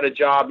 when I got a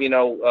job,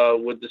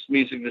 with this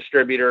music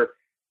distributor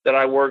that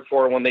I worked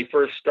for when they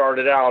first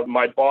started out,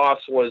 my boss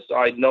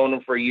I'd known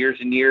him for years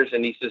and years,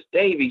 and he says,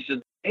 Dave,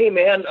 hey,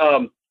 man,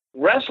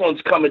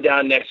 wrestling's coming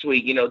down next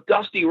week,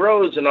 Dusty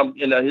Rhodes, and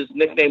his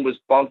nickname was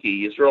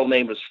Bunky. His real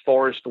name was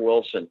Forrest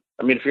Wilson.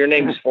 I mean, if your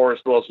name is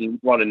Forrest Wilson, you'd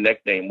want a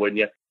nickname, wouldn't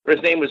you? But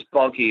his name was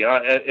Bunky.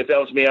 If that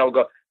was me, I would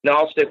go, no,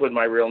 I'll stick with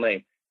my real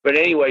name. But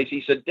anyways,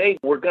 he said, Dave,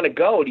 we're going to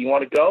go. Do you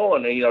want to go?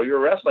 And, you're a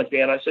wrestling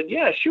fan. I said,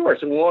 yeah, sure.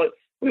 So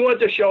we went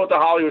to a show at the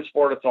Hollywood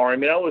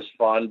Sportatorium. It was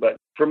fun, but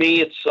for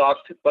me, it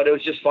sucked. But it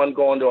was just fun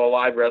going to a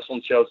live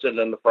wrestling show, sitting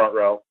in the front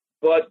row.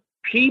 But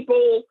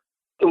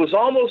it was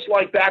almost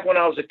like back when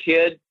I was a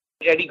kid,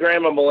 Eddie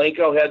Graham and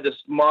Malenko had this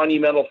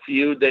monumental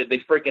feud. They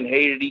freaking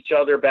hated each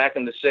other back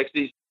in the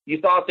 60s. You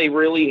thought they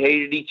really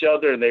hated each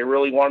other and they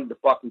really wanted to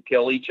fucking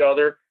kill each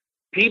other.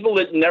 People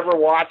that never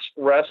watched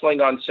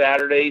wrestling on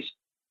Saturdays,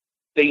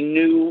 they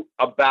knew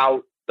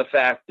about the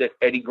fact that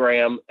Eddie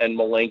Graham and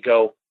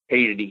Malenko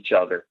hated each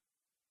other.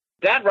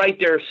 That right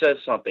there says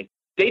something.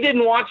 They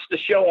didn't watch the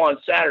show on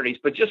Saturdays,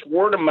 but just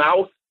word of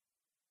mouth,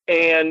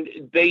 and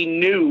they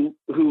knew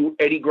who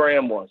Eddie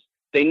Graham was.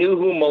 They knew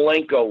who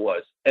Malenko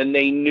was, and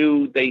they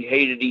knew they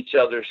hated each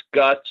other's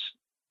guts,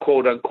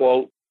 quote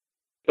unquote,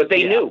 but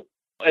they knew.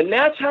 And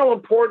that's how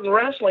important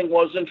wrestling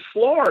was in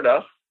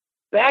Florida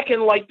back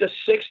in like the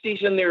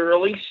 60s and the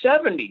early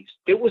 70s.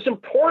 It was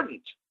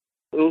important.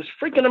 It was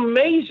freaking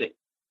amazing.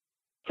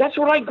 That's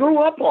what I grew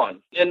up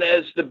on. And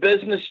as the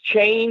business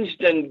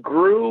changed and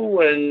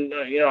grew, and,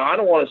 I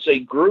don't want to say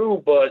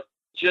grew, but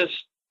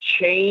just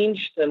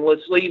changed, and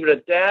let's leave it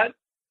at that.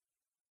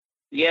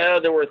 Yeah,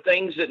 there were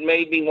things that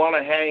made me want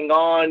to hang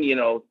on.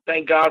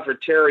 Thank God for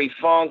Terry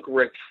Funk,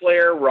 Ric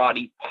Flair,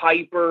 Roddy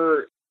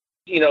Piper,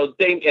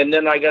 and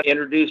then I got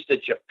introduced to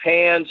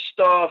Japan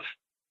stuff.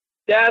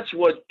 That's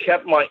what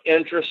kept my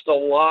interest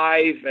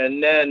alive.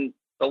 And then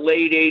the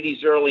late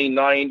 80s, early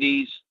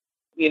 90s,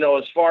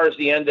 as far as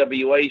the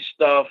NWA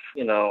stuff,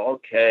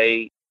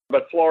 okay.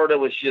 But Florida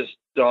was just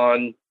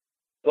done.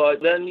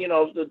 But then,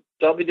 the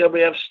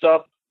WWF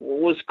stuff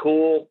was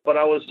cool. But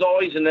I was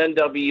always an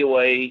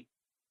NWA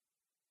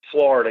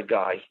Florida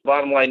guy.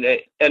 Bottom line,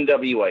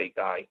 NWA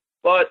guy.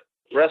 But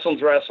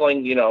wrestling's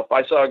wrestling. If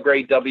I saw a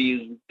great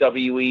WWE,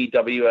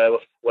 WF,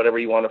 whatever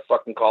you want to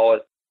fucking call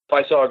it, if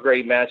I saw a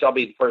great match, I'll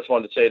be the first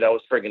one to say that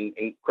was friggin'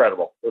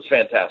 incredible. It was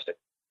fantastic.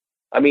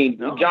 I mean,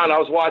 John, I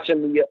was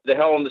watching the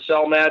Hell in the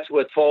Cell match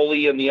with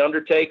Foley and The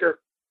Undertaker.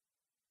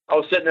 I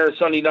was sitting there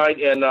Sunday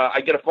night, and I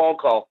get a phone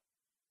call.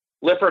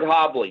 Lifford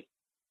Hobley,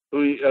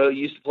 who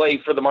used to play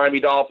for the Miami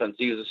Dolphins.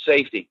 He was a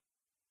safety.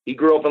 He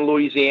grew up in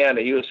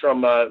Louisiana. He was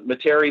from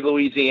Metairie,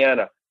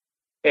 Louisiana.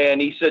 And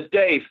he said,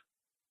 Dave,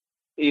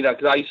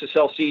 because I used to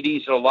sell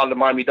CDs to a lot of the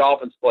Miami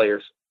Dolphins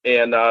players.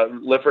 And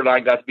Lifford and I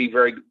got to be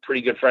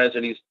pretty good friends.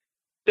 And he's,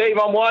 Dave,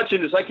 I'm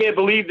watching this. I can't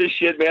believe this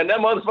shit, man. That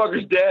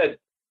motherfucker's dead.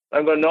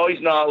 I'm going, no,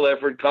 he's not,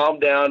 Lifford. Calm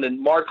down. And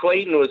Mark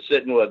Clayton was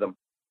sitting with him.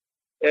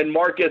 And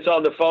Mark gets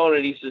on the phone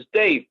and he says,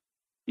 Dave,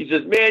 he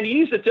says, man, you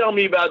used to tell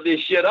me about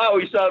this shit. I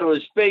always thought it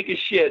was fake as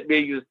shit.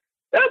 He goes,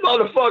 that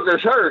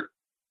motherfucker's hurt.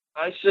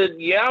 I said,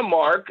 yeah,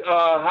 Mark,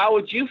 how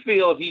would you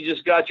feel if you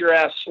just got your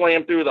ass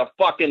slammed through the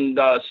fucking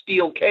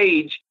steel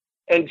cage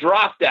and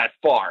dropped that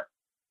far?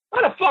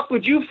 How the fuck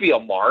would you feel,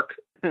 Mark?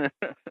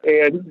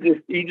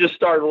 And he just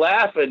started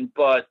laughing.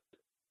 But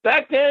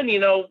back then,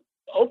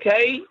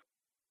 okay,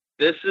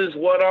 this is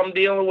what I'm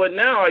dealing with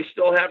now. I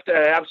still have to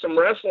have some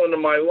wrestling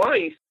in my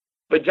life.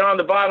 But, John,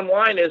 the bottom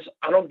line is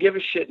I don't give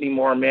a shit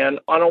anymore, man.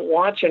 I don't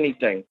watch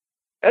anything.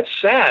 That's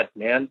sad,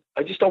 man.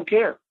 I just don't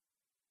care.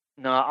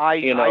 No,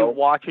 I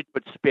watch it,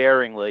 but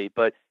sparingly.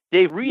 But,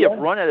 Dave, we have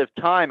run out of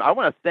time. I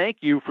want to thank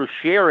you for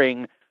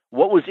sharing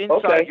what was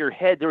inside your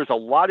head. There was a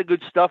lot of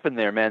good stuff in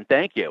there, man.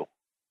 Thank you.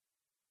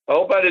 I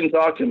hope I didn't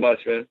talk too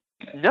much, man.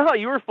 No,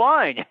 you were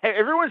fine.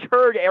 Everyone's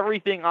heard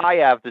everything I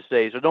have to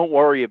say, so don't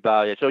worry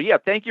about it. So, yeah,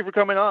 thank you for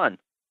coming on.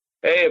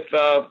 Hey,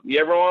 if you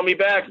ever want me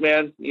back,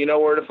 man, you know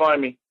where to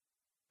find me.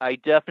 I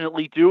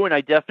definitely do, and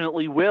I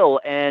definitely will.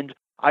 And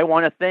I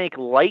want to thank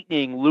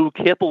Lightning Lou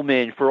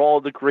Kippelman for all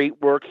the great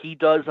work he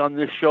does on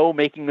this show,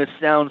 making this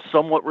sound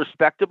somewhat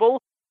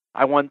respectable.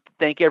 I want to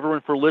thank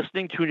everyone for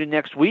listening. Tune in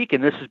next week,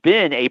 and this has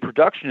been a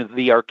production of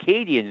the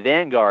Arcadian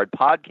Vanguard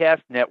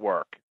Podcast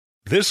Network.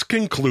 This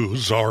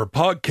concludes our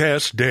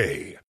podcast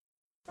day.